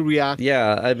long to react.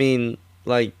 Yeah, I mean,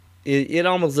 like, it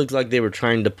almost looks like they were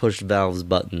trying to push Valve's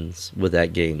buttons with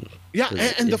that game. Yeah,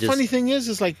 and the funny thing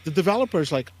is like, the developers,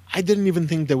 like, I didn't even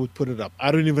think they would put it up.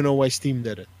 I don't even know why Steam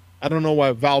did it. I don't know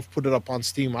why Valve put it up on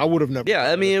Steam. I would have never.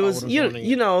 Yeah, I mean, it was,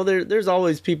 you know, there's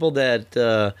always people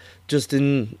that just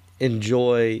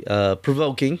enjoy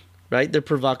provoking, right? They're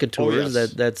provocateurs. Oh,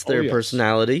 yes. That's their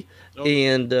personality. Oh.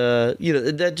 And, you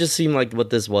know, that just seemed like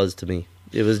what this was to me.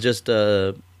 It was just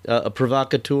a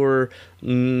provocateur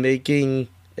making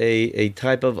a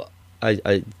type of,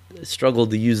 I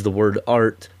struggled to use the word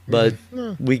art, but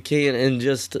we can, and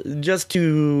just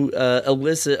to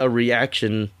elicit a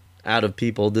reaction out of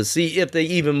people to see if they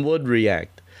even would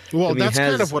react. Well, I mean, that's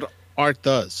kind of what art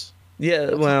does. Yeah,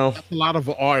 that's a lot of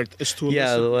art is to elicit.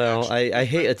 Yeah, well, I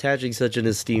hate attaching such an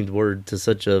esteemed word to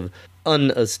such a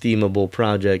unestimable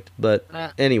project, but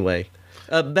anyway.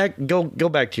 Go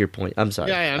back to your point. I'm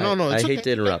sorry. Yeah, no. I hate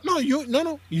to interrupt. No,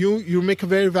 you make a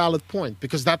very valid point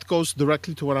because that goes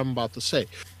directly to what I'm about to say.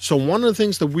 So one of the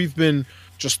things that we've been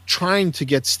just trying to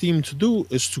get Steam to do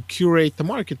is to curate the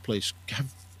marketplace,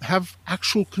 have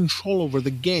actual control over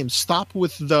the game. Stop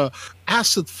with the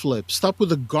asset flip. Stop with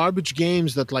the garbage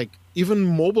games that, like,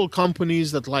 even mobile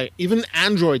companies that, like, even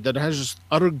Android that has just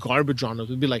utter garbage on it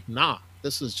would be like, nah,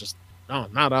 this is just. No,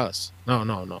 not us. No.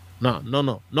 Nope.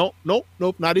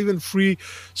 Not even free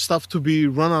stuff to be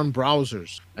run on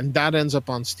browsers. And that ends up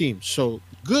on Steam. So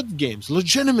good games,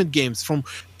 legitimate games from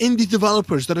indie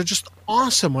developers that are just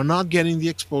awesome are not getting the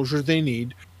exposure they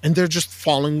need. And they're just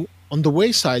falling on the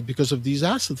wayside because of these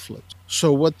asset flips.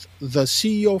 So what the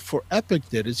CEO for Epic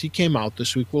did is he came out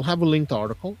this week. We'll have a linked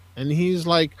article. And he's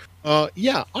like,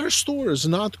 yeah, our store is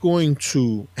not going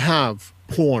to have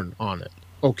porn on it.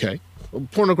 Okay.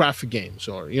 Pornographic games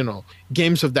or, you know,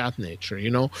 games of that nature, you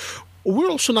know. We're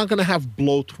also not going to have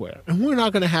bloatware, and we're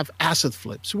not going to have asset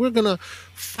flips. We're going to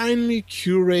finally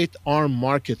curate our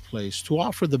marketplace to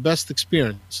offer the best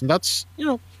experience. And that's, you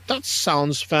know, that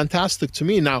sounds fantastic to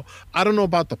me. Now, I don't know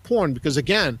about the porn because,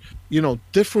 again, you know,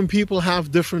 different people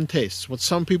have different tastes. What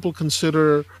some people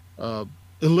consider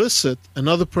illicit,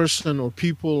 another person or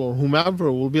people or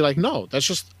whomever will be like, no, that's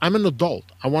just, I'm an adult.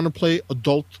 I want to play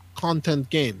adult content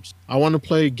games. I want to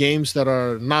play games that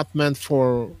are not meant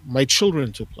for my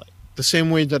children to play. The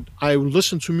same way that I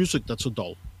listen to music that's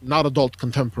adult, not adult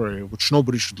contemporary, which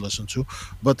nobody should listen to,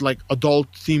 but like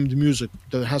adult themed music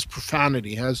that has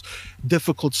profanity, has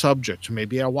difficult subjects.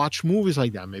 Maybe I watch movies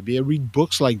like that. Maybe I read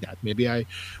books like that. Maybe I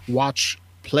watch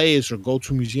plays or go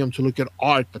to a museum to look at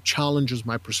art that challenges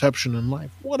my perception in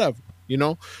life. Whatever, you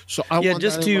know? So I want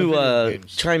just that in my to video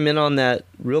games. chime in on that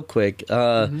real quick.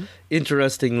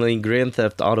 Interestingly, Grand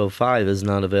Theft Auto 5 is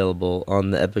not available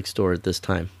on the Epic Store at this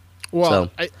time. Well,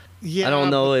 So, yeah, I don't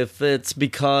know if it's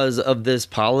because of this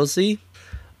policy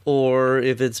or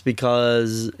if it's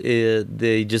because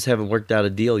they just haven't worked out a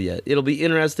deal yet. It'll be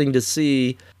interesting to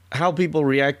see how people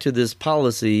react to this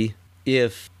policy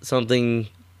if something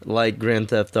like Grand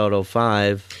Theft Auto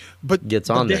 5 gets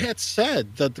on they there. had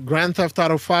said that Grand Theft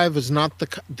Auto 5 is not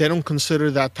they don't consider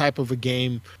that type of a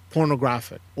game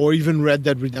pornographic, or even Red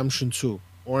Dead Redemption 2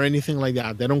 or anything like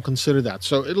that. They don't consider that.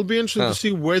 So it'll be interesting to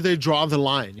see where they draw the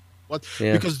line.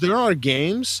 Because there are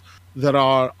games that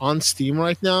are on Steam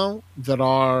right now that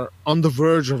are on the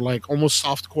verge of like almost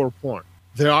softcore porn.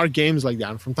 There are games like that,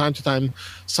 and from time to time,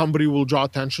 somebody will draw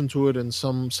attention to it, and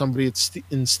somebody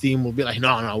in Steam will be like,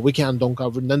 "No, we don't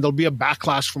cover it." And then there'll be a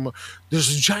backlash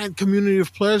there's a giant community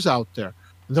of players out there,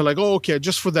 and they're like, "Oh, okay,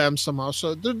 just for them somehow."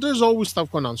 So there's always stuff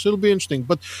going on. So it'll be interesting.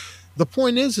 But the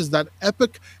point is that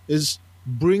Epic is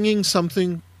bringing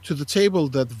something to the table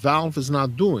that Valve is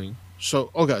not doing.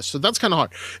 So so that's kind of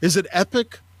hard. Is it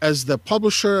Epic as the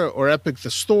publisher or Epic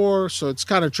the store? So it's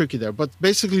kind of tricky there. But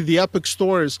basically, the Epic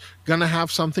store is gonna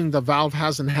have something that Valve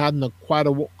hasn't had in quite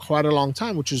a long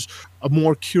time, which is a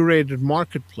more curated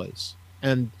marketplace.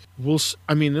 And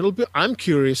it'll be. I'm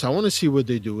curious. I want to see what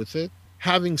they do with it.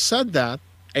 Having said that,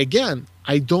 again,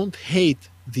 I don't hate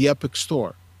the Epic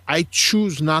store. I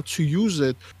choose not to use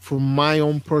it for my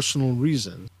own personal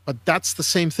reasons. But that's the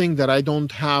same thing that I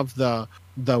don't have the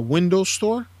Windows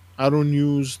Store. I don't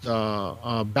use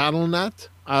Battle.net.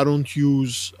 I don't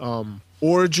use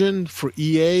Origin for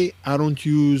EA. I don't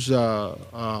use you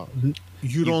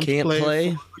can't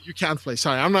play. You can't play.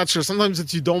 Sorry, I'm not sure. Sometimes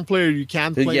it's you don't play or you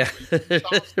can't play. Yeah,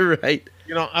 right.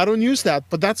 I don't use that,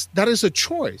 but that is a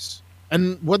choice.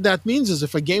 And what that means is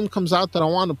if a game comes out that I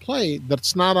want to play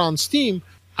that's not on Steam,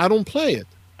 I don't play it.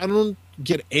 I don't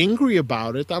get angry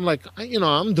about it. I'm like,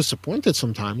 I'm disappointed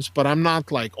sometimes, but I'm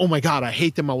not like, oh my God, I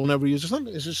hate them, I will never use it.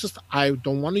 It's just I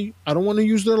don't want to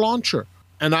use their launcher.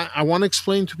 And I want to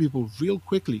explain to people real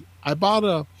quickly. I bought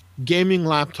a gaming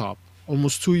laptop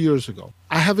almost 2 years ago.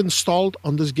 I have installed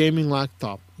on this gaming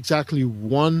laptop exactly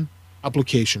one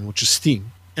application, which is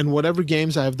Steam. And whatever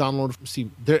games I have downloaded from Steam,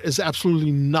 there is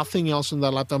absolutely nothing else in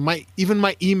that laptop. Even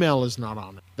my email is not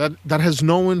on it. That has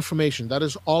no information. That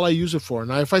is all I use it for.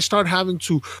 Now, if I start having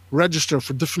to register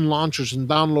for different launchers and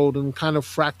download and kind of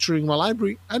fracturing my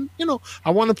library, and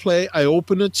I want to play, I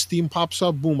open it, Steam pops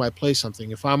up, boom, I play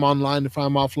something. If I'm online, if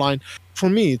I'm offline, for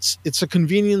me, it's a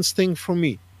convenience thing for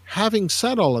me. Having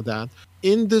said all of that,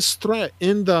 in this thread,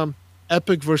 in the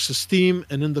Epic versus Steam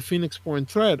and in the Phoenix Point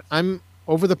thread,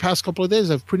 over the past couple of days,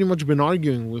 I've pretty much been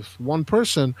arguing with one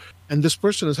person, and this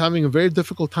person is having a very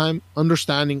difficult time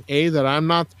understanding, that I'm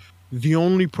not the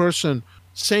only person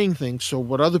saying things. So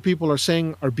what other people are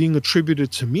saying are being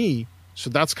attributed to me. So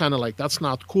that's kind of like, that's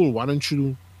not cool. Why don't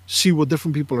you see what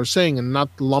different people are saying and not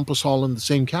lump us all in the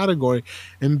same category?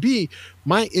 And B,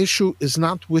 my issue is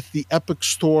not with the Epic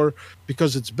Store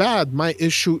because it's bad. My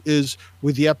issue is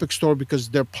with the Epic Store because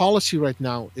their policy right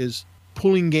now is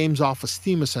pulling games off of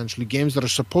Steam, essentially, games that are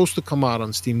supposed to come out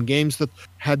on Steam, games that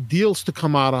had deals to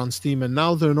come out on Steam, and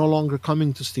now they're no longer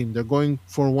coming to Steam. They're going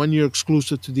for a 1-year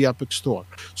exclusive to the Epic Store.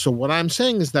 So what I'm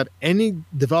saying is that any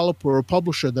developer or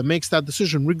publisher that makes that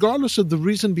decision, regardless of the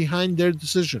reason behind their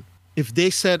decision, if they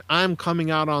said, I'm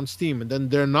coming out on Steam, and then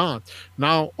they're not,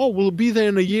 now, we'll be there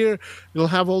in a year, you'll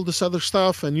have all this other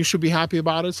stuff, and you should be happy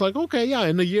about it. It's like, okay, yeah,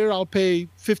 in a year I'll pay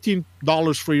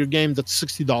 $15 for your game that's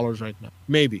 $60 right now.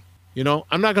 Maybe.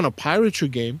 I'm not going to pirate your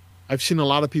game. I've seen a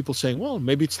lot of people saying, well,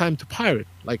 maybe it's time to pirate.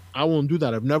 Like, I won't do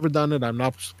that. I've never done it. I'm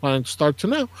not planning to start to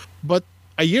now. But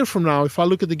a year from now, if I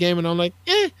look at the game and I'm like,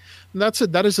 that's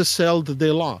it. That is a sale that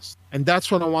they lost. And that's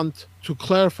what I want to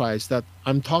clarify, is that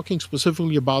I'm talking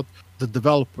specifically about the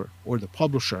developer or the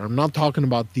publisher. I'm not talking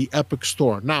about the Epic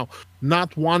Store. Now,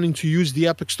 not wanting to use the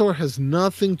Epic Store has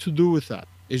nothing to do with that.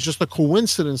 It's just a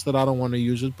coincidence that I don't want to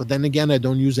use it. But then again, I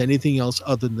don't use anything else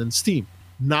other than Steam.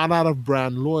 Not out of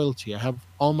brand loyalty. I have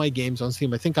all my games on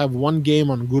Steam. I think I have one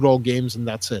game on Good Old Games, and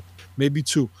that's it. Maybe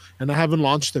two. And I haven't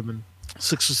launched them in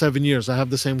 6 or 7 years. I have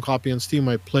the same copy on Steam.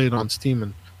 I play it on Steam,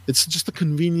 and it's just a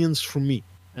convenience for me.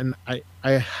 And I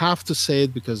have to say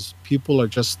it because people are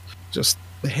just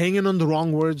hanging on the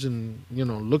wrong words and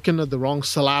looking at the wrong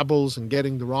syllables and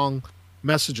getting the wrong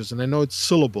messages. And I know it's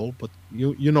syllable, but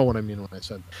you know what I mean when I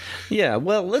said that. Yeah,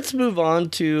 well, let's move on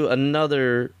to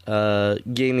another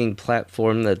gaming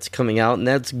platform that's coming out, and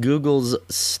that's Google's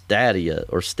Stadia.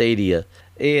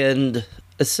 And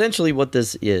essentially what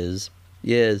this is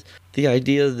the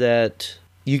idea that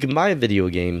you can buy a video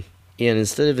game, and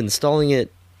instead of installing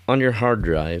it on your hard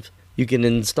drive, you can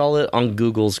install it on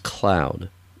Google's cloud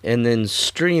and then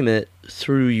stream it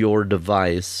through your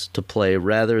device to play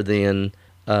rather than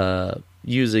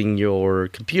using your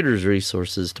computer's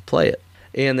resources to play it.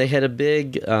 And they had a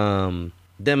big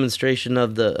demonstration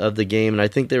of the game, and I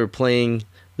think they were playing.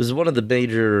 It was one of the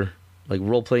major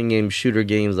role-playing game shooter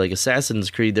games like Assassin's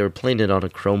Creed. They were playing it on a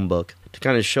Chromebook to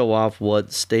kind of show off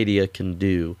what Stadia can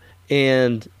do,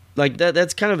 and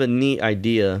that's kind of a neat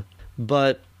idea.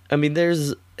 But I mean,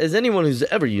 as anyone who's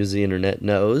ever used the internet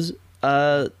knows,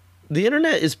 the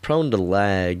internet is prone to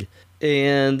lag,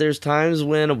 and there's times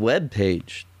when a web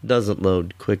page doesn't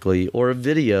load quickly, or a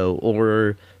video,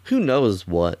 or who knows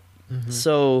what. Mm-hmm.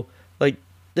 So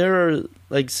there are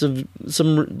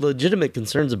some legitimate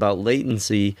concerns about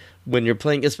latency when you're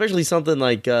playing, especially something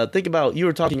like think about, you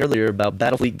were talking earlier about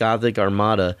Battlefleet Gothic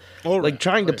Armada.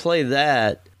 Trying to play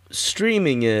that,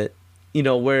 streaming it,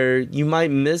 where you might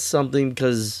miss something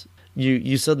because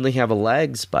you suddenly have a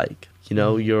lag spike.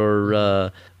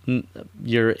 Your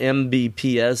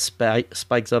Mbps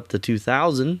spikes up to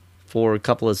 2,000 for a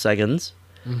couple of seconds,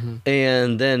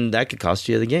 and then that could cost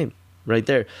you the game right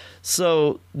there.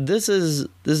 So this is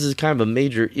kind of a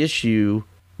major issue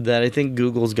that I think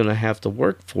Google's going to have to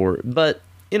work for. But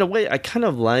in a way, I kind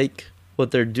of like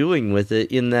what they're doing with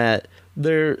it, in that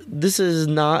this is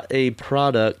not a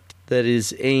product that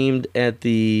is aimed at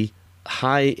the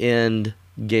high-end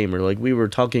gamer. Like we were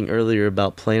talking earlier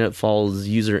about Planetfall's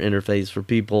user interface for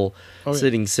people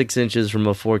sitting 6 inches from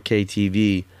a 4K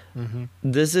TV. Mm-hmm.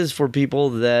 This is for people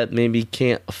that maybe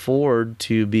can't afford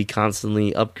to be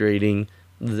constantly upgrading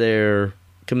their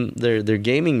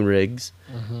gaming rigs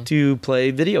to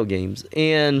play video games.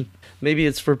 And maybe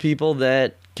it's for people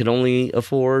that can only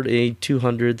afford a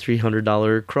 $200,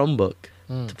 $300 Chromebook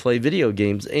to play video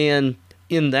games. And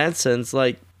in that sense,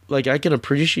 I can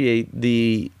appreciate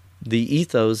the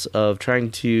ethos of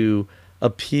trying to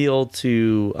appeal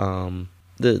to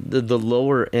the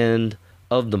lower end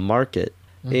of the market.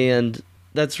 And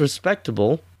that's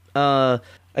respectable. I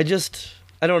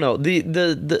don't know.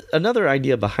 The another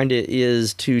idea behind it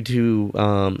is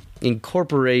to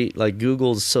incorporate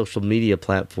Google's social media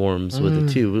platforms with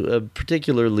it too,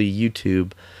 particularly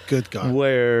YouTube. Good God.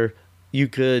 Where you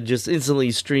could just instantly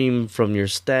stream from your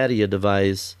Stadia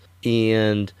device,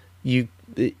 and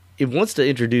it wants to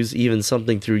introduce even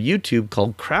something through YouTube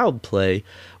called crowd play,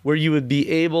 where you would be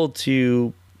able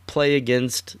to play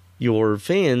against your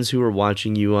fans who are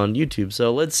watching you on YouTube.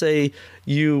 So let's say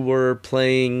you were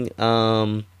playing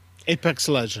Apex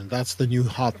Legend. That's the new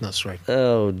hotness right now.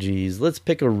 Oh geez, let's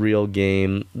pick a real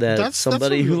game that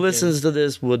somebody who listens to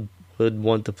this would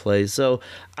want to play. So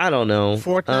I don't know.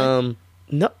 Fortnite?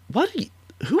 No, what?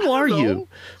 Who are you?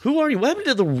 Who are you? What happened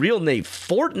to the real name?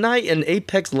 Fortnite and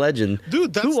Apex Legend.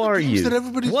 Dude, that's who are you?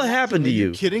 What happened to you? Are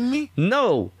you kidding me?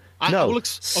 No.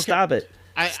 Stop it.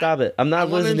 Stop it. I'm not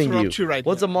listening to you.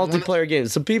 What's a multiplayer game?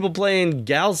 Some people playing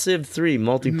Gal Civ 3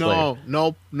 multiplayer.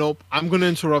 Nope. I'm going to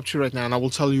interrupt you right now, and I will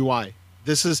tell you why.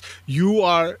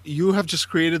 You have just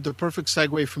created the perfect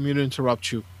segue for me to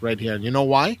interrupt you right here. And you know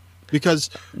why? Because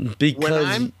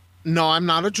I'm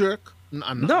not a jerk.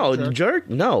 I'm not a jerk.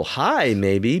 No, high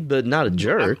maybe, but not a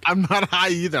jerk. I'm not high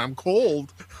either. I'm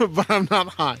cold, but I'm not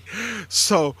high.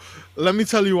 So let me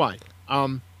tell you why.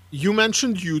 You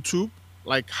mentioned YouTube,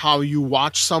 like how you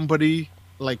watch somebody,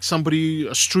 a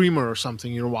streamer or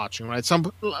something you're watching, right?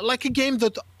 Like a game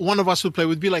that one of us would play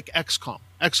would be like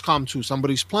XCOM 2.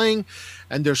 Somebody's playing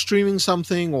and they're streaming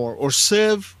something, or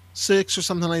Civ 6 or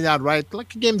something like that, right?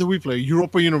 Like a game that we play,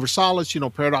 Europa Universalis,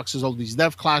 Paradox has all these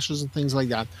dev clashes and things like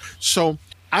that. So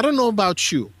I don't know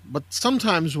about you, but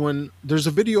sometimes when there's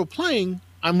a video playing,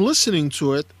 I'm listening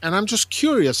to it and I'm just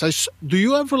curious. Do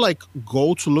you ever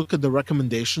go to look at the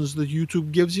recommendations that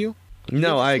YouTube gives you?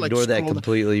 No, I ignore that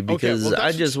completely because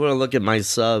I just want to look at my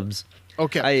subs.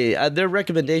 Okay. Their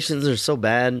recommendations are so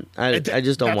bad. I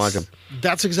just don't watch them.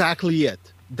 That's exactly it.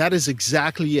 That is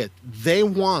exactly it. They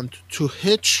want to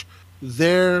hitch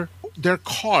their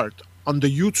cart on the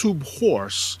YouTube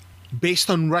horse based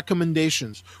on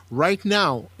recommendations. Right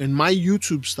now, in my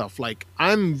YouTube stuff,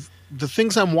 I'm the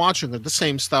things I'm watching are the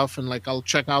same stuff, and like I'll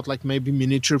check out like maybe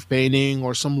miniature painting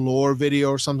or some lore video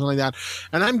or something like that,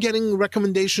 and I'm getting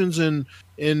recommendations in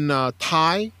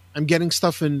Thai. I'm getting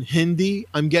stuff in Hindi.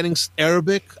 I'm getting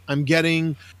Arabic. I'm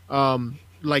getting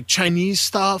like Chinese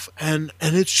stuff, and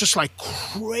it's just like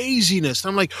craziness.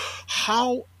 I'm like,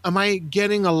 how am I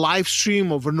getting a live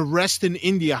stream of an arrest in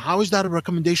India? How is that a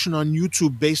recommendation on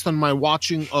YouTube based on my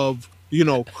watching of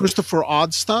Christopher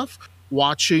Odd stuff,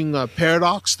 watching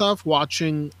Paradox stuff,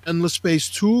 watching Endless Space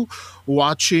 2,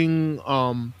 watching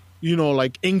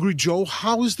like Angry Joe?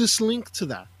 How is this linked to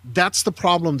that? That's the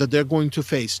problem that they're going to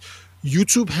face.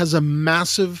 YouTube has a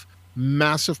massive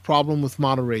problem with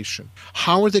moderation.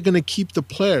 How are they going to keep the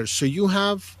players? So you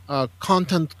have a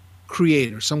content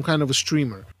creator, some kind of a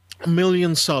streamer, 1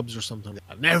 million subs or something like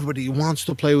that, and everybody wants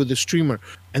to play with the streamer,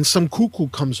 and some cuckoo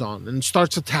comes on and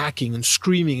starts attacking and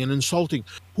screaming and insulting.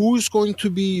 Who's going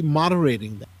to be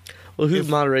moderating that? Well, who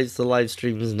moderates the live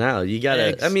streams now? You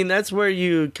gotta. I mean, that's where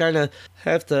you kind of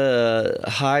have to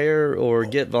hire or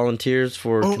get volunteers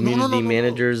for community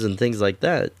managers and things like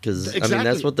that. Because Exactly. I mean,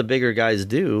 that's what the bigger guys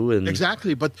do. And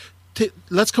Exactly, but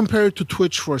let's compare it to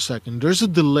Twitch for a second. There's a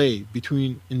delay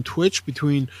in Twitch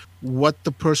between what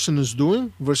the person is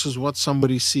doing versus what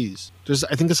somebody sees.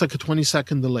 I think it's like a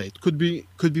 20-second delay. It could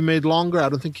be made longer. I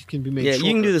don't think it can be made shorter.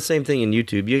 You can do the same thing in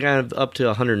YouTube. You can have up to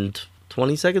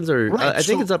 120 seconds, or Right, I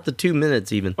think it's up to 2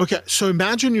 minutes even. Okay, so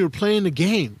imagine you're playing a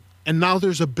game, and now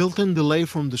there's a built-in delay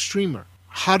from the streamer.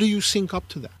 How do you sync up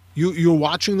to that? You're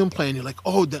watching them play, and you're like,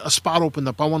 oh, a spot opened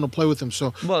up. I want to play with them.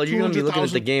 So, well, you're going to be looking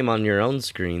at the game on your own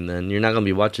screen. Then you're not going to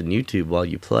be watching YouTube while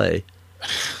you play.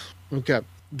 Okay.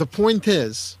 The point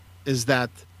is that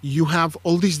you have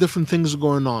all these different things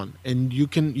going on, and you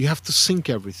have to sync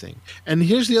everything. And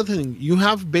here's the other thing: you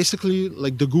have basically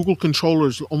like the Google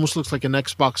controllers almost looks like an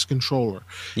Xbox controller.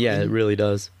 Yeah, it really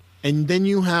does. And then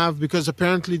you have, because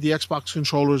apparently the Xbox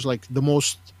controller is like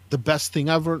the best thing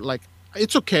ever. Like,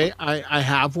 it's okay. I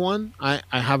have one. I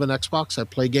have an Xbox. I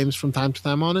play games from time to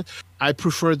time on it. I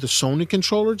prefer the Sony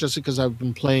controller just because I've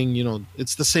been playing,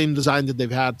 it's the same design that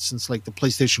they've had since like the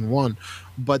PlayStation 1.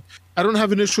 But I don't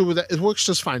have an issue with that. It works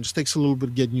just fine. It just takes a little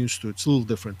bit getting used to it. It's a little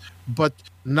different. But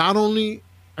not only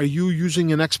are you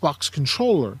using an Xbox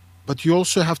controller, but you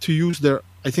also have to use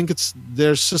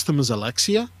their system is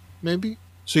Alexia, maybe?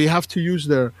 So you have to use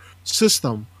their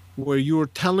system where you're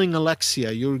telling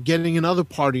Alexia, you're getting another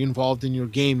party involved in your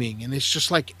gaming. And it's just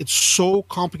like, it's so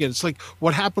complicated. It's like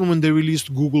what happened when they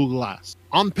released Google Glass.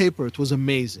 On paper, it was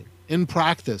amazing. In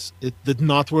practice, it did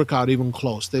not work out even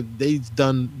close.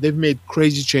 They've made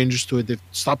crazy changes to it. They've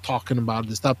stopped talking about it.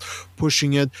 They stopped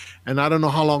pushing it. And I don't know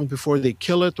how long before they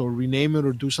kill it or rename it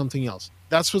or do something else.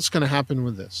 That's what's going to happen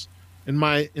with this. In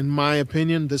my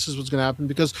opinion, this is what's going to happen,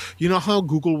 because you know how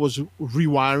Google was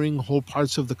rewiring whole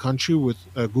parts of the country with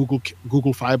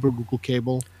Google Fiber, Google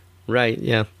Cable? Right,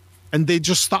 yeah. And they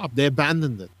just stopped. They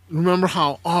abandoned it. Remember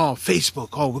how,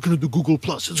 Facebook, we're going to do Google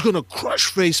Plus. It's going to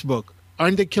crush Facebook.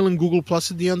 Aren't they killing Google Plus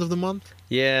at the end of the month?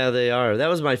 Yeah, they are. That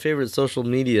was my favorite social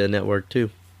media network, too.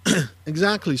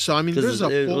 Exactly. So, I mean, there's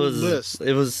a full list.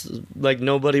 It was like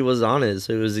nobody was on it,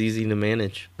 so it was easy to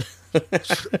manage.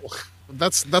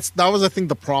 That was, I think,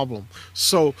 the problem.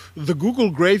 So the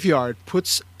Google graveyard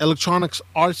puts Electronic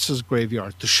Arts'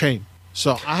 graveyard to shame.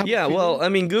 So I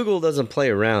mean, Google doesn't play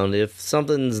around. If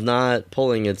something's not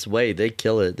pulling its weight, they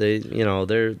kill it. They're pretty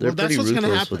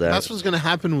ruthless with that. That's what's going to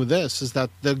happen with this, is that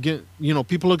they'll get,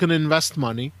 people are going to invest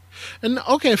money, and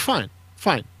okay, fine.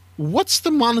 What's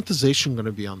the monetization going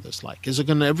to be on this like? Is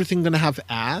everything going to have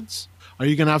ads? Are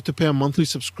you going to have to pay a monthly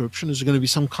subscription? Is it going to be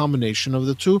some combination of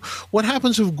the two? What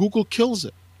happens if Google kills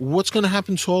it? What's going to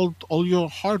happen to all your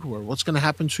hardware? What's going to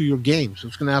happen to your games?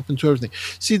 What's going to happen to everything?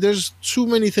 See, there's too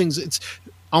many things. It's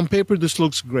on paper, this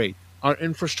looks great. Our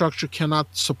infrastructure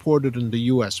cannot support it in the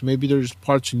U.S. Maybe there's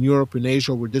parts in Europe and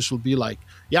Asia where this will be like,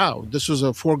 this was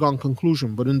a foregone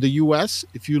conclusion. But in the U.S.,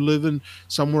 if you live in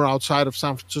somewhere outside of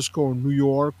San Francisco or New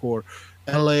York or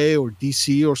LA or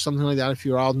DC or something like that, if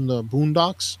you're out in the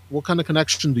boondocks, what kind of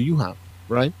connection do you have,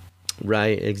 right?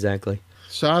 Right, exactly.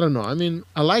 So I don't know. I mean,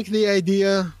 I like the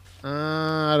idea.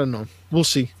 I don't know. We'll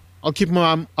see. I'll keep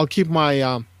my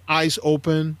eyes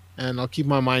open, and I'll keep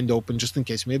my mind open just in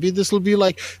case. Maybe this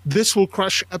will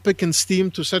crush Epic and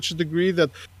Steam to such a degree that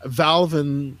Valve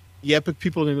and the Epic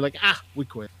people are going to be like, we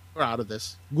quit. We're out of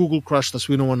this. Google crushed us.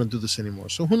 We don't want to do this anymore.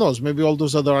 So who knows? Maybe all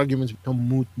those other arguments become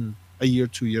moot in a year,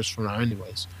 2 years from now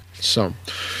anyways. So,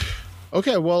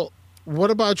 okay, well,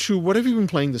 what about you? What have you been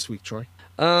playing this week, Troy?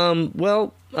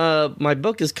 My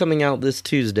book is coming out this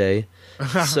Tuesday.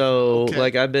 So,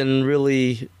 okay. I've been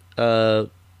really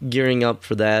gearing up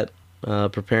for that,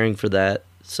 preparing for that.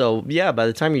 So yeah, by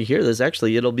the time you hear this,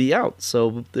 actually, it'll be out.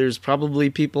 So there's probably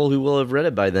people who will have read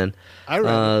it by then. I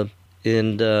read it.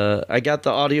 And I got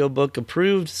the audiobook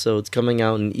approved, so it's coming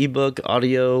out in ebook,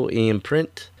 audio, and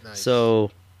print. Nice.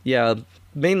 So yeah,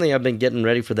 mainly I've been getting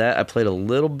ready for that. I played a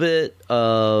little bit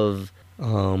of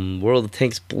World of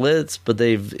Tanks Blitz, but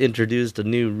they've introduced a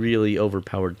new really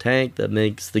overpowered tank that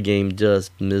makes the game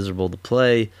just miserable to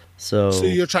play. So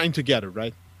you're trying to get it,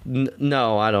 right?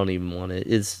 No, I don't even want it.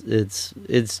 It's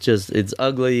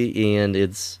ugly and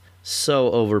it's so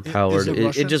overpowered.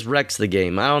 It just wrecks the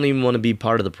game. I don't even want to be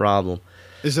part of the problem.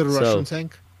 Is it a Russian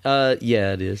tank?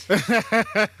 Yeah, it is.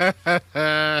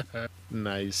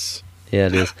 Nice. Yeah,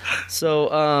 it is.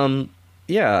 So,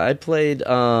 yeah, I played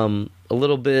a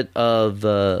little bit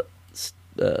of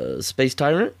Space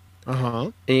Tyrant.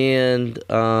 And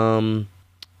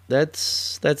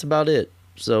that's about it.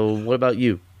 So, what about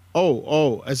you?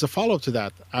 As a follow-up to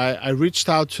that, I reached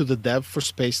out to the dev for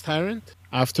Space Tyrant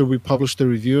after we published the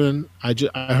review, and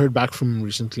I heard back from him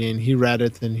recently, and he read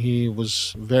it, and he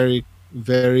was very,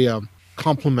 very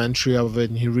complimentary of it,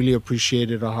 and he really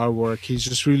appreciated our hard work. He's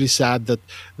just really sad that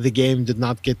the game did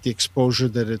not get the exposure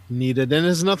that it needed, and it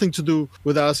has nothing to do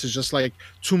with us. It's just like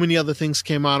too many other things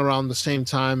came out around the same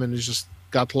time, and it just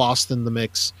got lost in the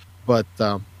mix. But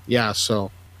yeah,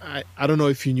 so I don't know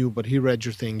if you knew, but he read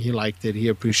your thing. He liked it. He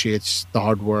appreciates the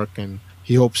hard work, and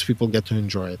he hopes people get to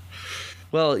enjoy it.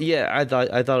 Well, yeah, I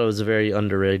thought it was a very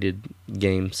underrated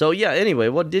game. So yeah, anyway,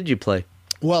 what did you play?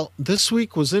 Well, this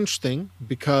week was interesting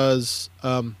because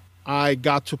I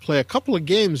got to play a couple of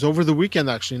games over the weekend,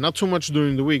 actually. Not too much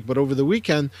during the week, but over the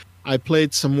weekend, I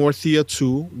played some more Thea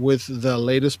 2 with the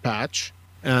latest patch,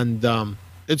 and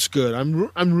it's good.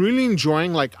 I'm really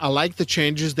enjoying, like, I like the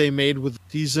changes they made with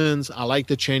seasons. I like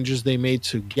the changes they made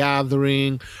to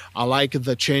gathering. I like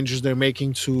the changes they're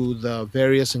making to the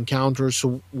various encounters.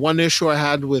 So one issue I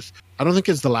had with, I don't think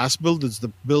it's the last build, it's the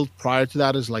build prior to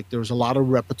that, is like there was a lot of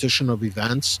repetition of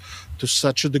events to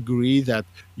such a degree that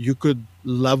you could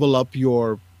level up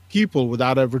your people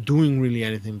without ever doing really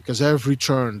anything, because every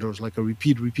turn there was like a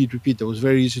repeat that was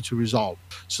very easy to resolve.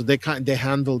 So they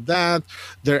handled that.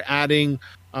 They're adding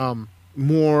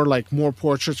more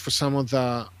portraits for some of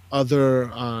the other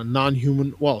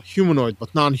humanoid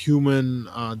but non-human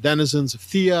denizens of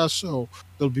Thea, so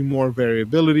there'll be more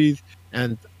variability.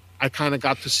 And I kind of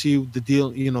got to see the deal,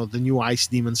 the new ice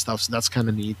demon stuff, so that's kind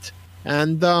of neat.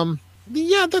 And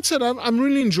yeah, that's it. I'm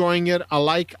really enjoying it. I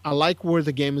like where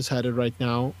the game is headed right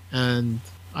now, and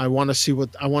I want to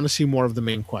see more of the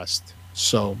main quest.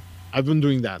 So I've been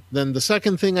doing that. Then the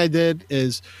second thing I did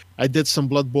is I did some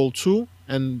Blood Bowl 2,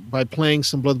 and by playing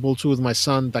some Blood Bowl 2 with my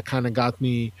son, that kind of got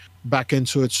me back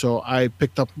into it. So I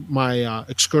picked up my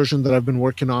excursion that I've been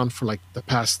working on for like the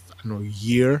past,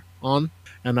 year on,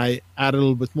 and I added a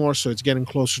little bit more, so it's getting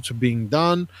closer to being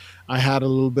done. I had a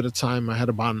little bit of time. I had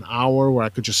about an hour where I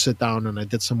could just sit down, and I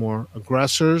did some more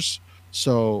aggressors.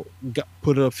 So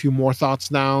put a few more thoughts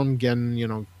down,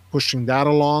 again, pushing that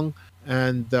along.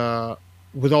 And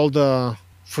with all the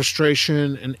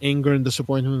frustration and anger and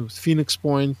disappointment with Phoenix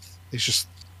Point, it's just,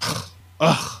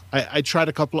 I tried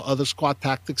a couple of other squad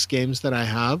tactics games that I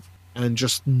have, and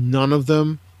just none of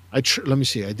them. Let me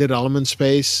see. I did Element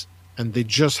Space, and they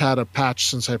just had a patch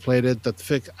since I played it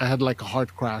that I had like a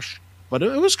hard crash, but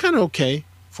it was kind of okay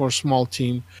for a small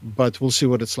team, but we'll see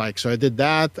what it's like. So I did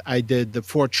that. I did the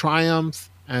Fort Triumph,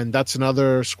 and that's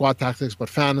another squad tactics but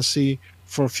fantasy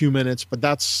for a few minutes, but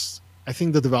I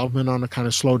think the development on it kind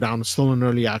of slowed down. It's still in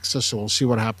early access, so we'll see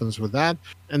what happens with that.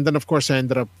 And then of course I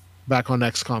ended up back on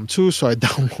XCOM 2, so I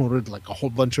downloaded like a whole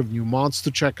bunch of new mods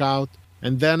to check out.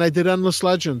 And then I did Endless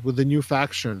Legend with the new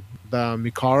faction, the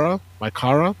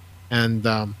Mikara. And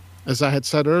as I had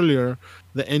said earlier,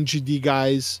 the NGD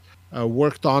guys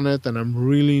worked on it, and I'm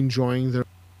really enjoying their.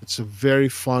 It's a very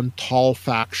fun, tall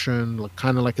faction,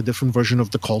 kind of like a different version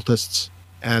of the Cultists.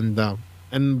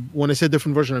 And when I say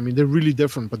different version, I mean they're really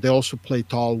different, but they also play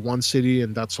tall, one city,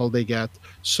 and that's all they get.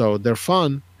 So they're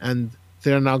fun, and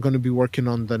they're now going to be working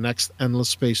on the next Endless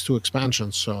Space 2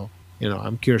 expansion. So,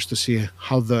 I'm curious to see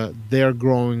how they're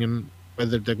growing, and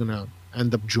whether they're going to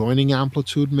end up joining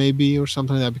Amplitude maybe or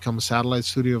something that become a satellite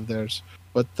studio of theirs.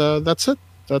 But that's it.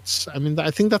 I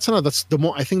think that's enough.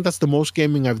 I think that's the most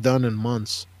gaming I've done in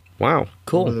months. Wow,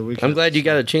 cool. I'm glad you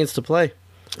got a chance to play.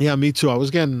 Yeah, me too. I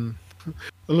was getting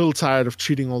a little tired of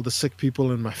treating all the sick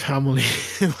people in my family,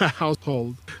 in my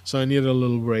household. So I needed a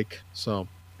little break. So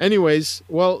anyways,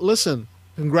 well, listen,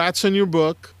 congrats on your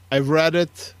book. I've read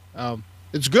it.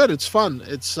 It's good. It's fun.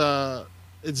 It's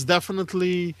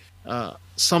definitely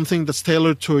something that's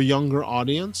tailored to a younger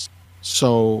audience.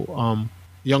 So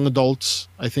young adults,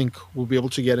 I think, will be able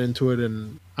to get into it.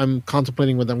 And I'm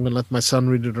contemplating whether I'm going to let my son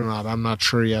read it or not. I'm not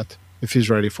sure yet if he's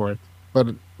ready for it. But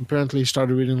apparently he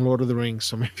started reading Lord of the Rings,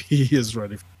 so maybe he is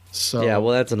ready. So Yeah,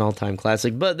 well, that's an all-time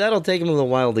classic, but that'll take him a little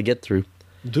while to get through.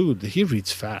 dude, he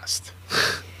reads fast.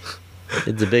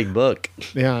 It's a big book.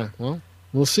 Yeah, well,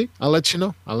 we'll see. I'll let you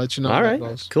know. All All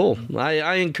right, cool.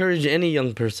 I encourage any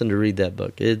young person to read that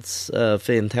book. It's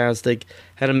fantastic.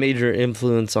 Had a major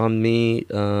influence on me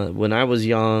when I was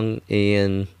young,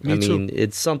 and Me too.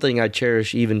 it's something I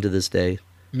cherish even to this day.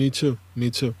 Me too.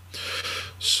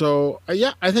 So,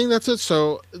 yeah, I think that's it.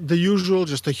 So, the usual,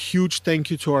 just a huge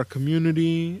thank you to our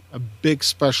community, a big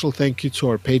special thank you to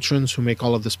our patrons who make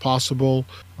all of this possible.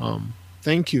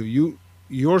 Thank you.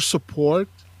 Your support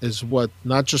is what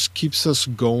not just keeps us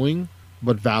going,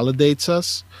 but validates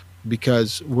us,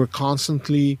 because we're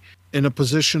constantly in a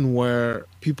position where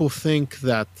people think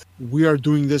that we are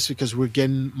doing this because we're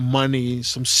getting money,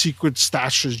 some secret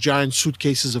stashes, giant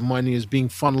suitcases of money is being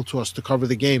funneled to us to cover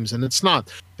the games. And it's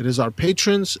not. It is our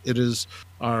patrons, it is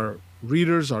our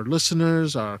readers, our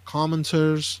listeners, our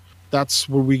commenters. That's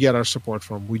where we get our support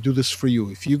from. We do this for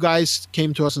you. If you guys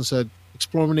came to us and said,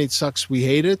 Explorminate sucks, we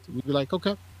hate it, we'd be like,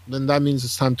 okay, then that means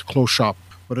it's time to close shop.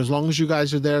 But as long as you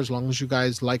guys are there, as long as you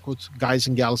guys like guys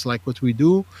and gals like what we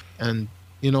do, and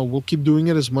we'll keep doing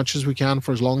it as much as we can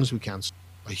for as long as we can. So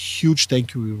a huge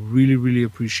thank you. We really, really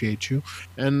appreciate you.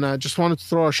 And I just wanted to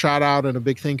throw a shout out and a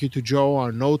big thank you to Joe,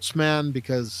 our notes man,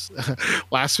 because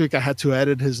last week I had to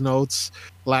edit his notes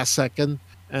last second.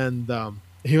 And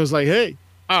he was like, hey,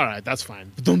 all right, that's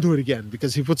fine, but don't do it again,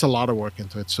 because he puts a lot of work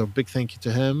into it. So big thank you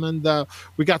to him. And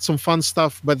we got some fun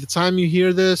stuff. By the time you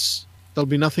hear this, there'll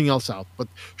be nothing else out. But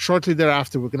shortly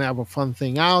thereafter, we're going to have a fun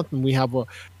thing out. And we have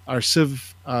our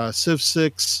Civ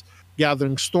 6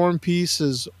 Gathering Storm piece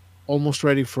is almost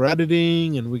ready for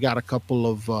editing. And we got a couple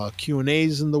of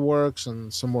Q&As in the works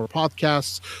and some more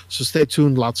podcasts. So stay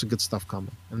tuned. Lots of good stuff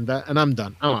coming. And I'm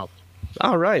done. I'm out.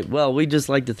 All right. Well, we'd just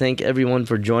like to thank everyone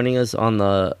for joining us on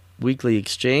the Weekly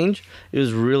Exchange. It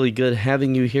was really good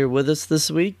having you here with us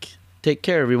this week. Take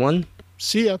care, everyone.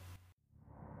 See ya.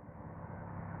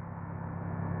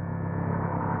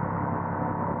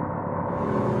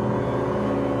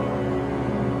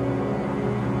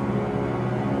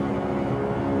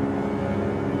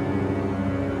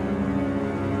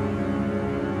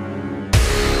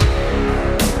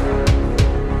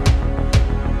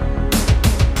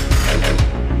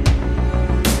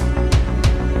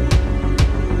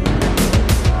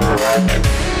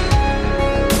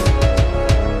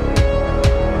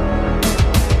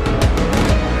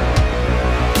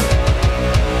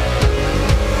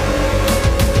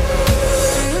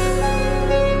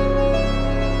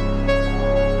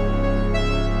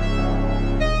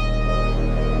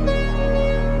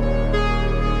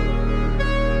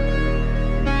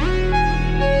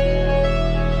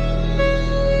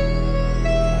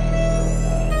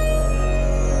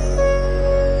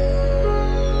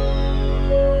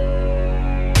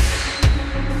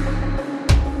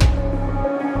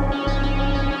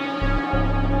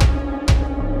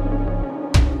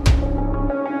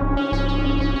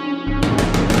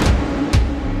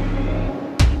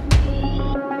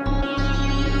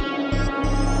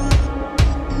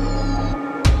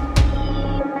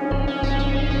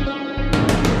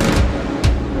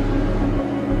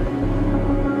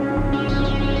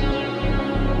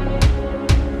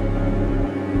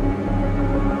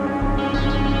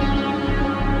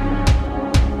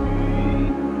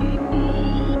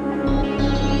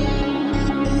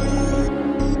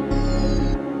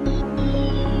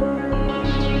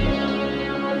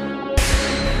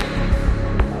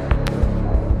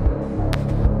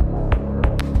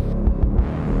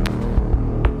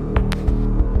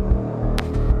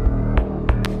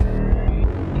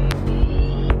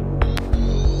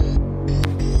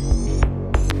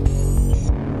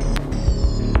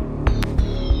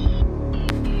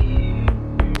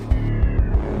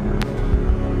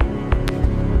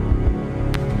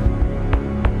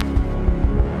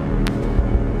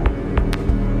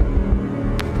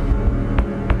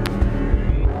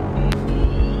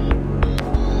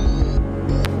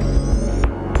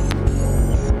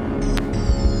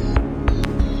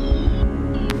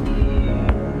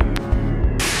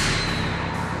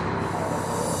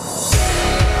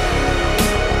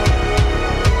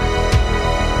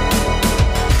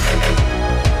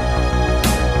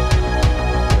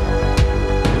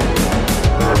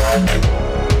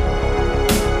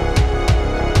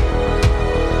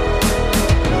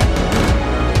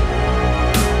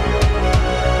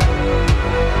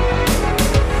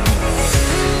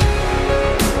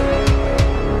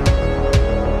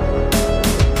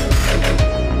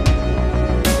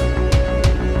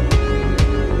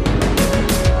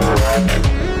 Bye.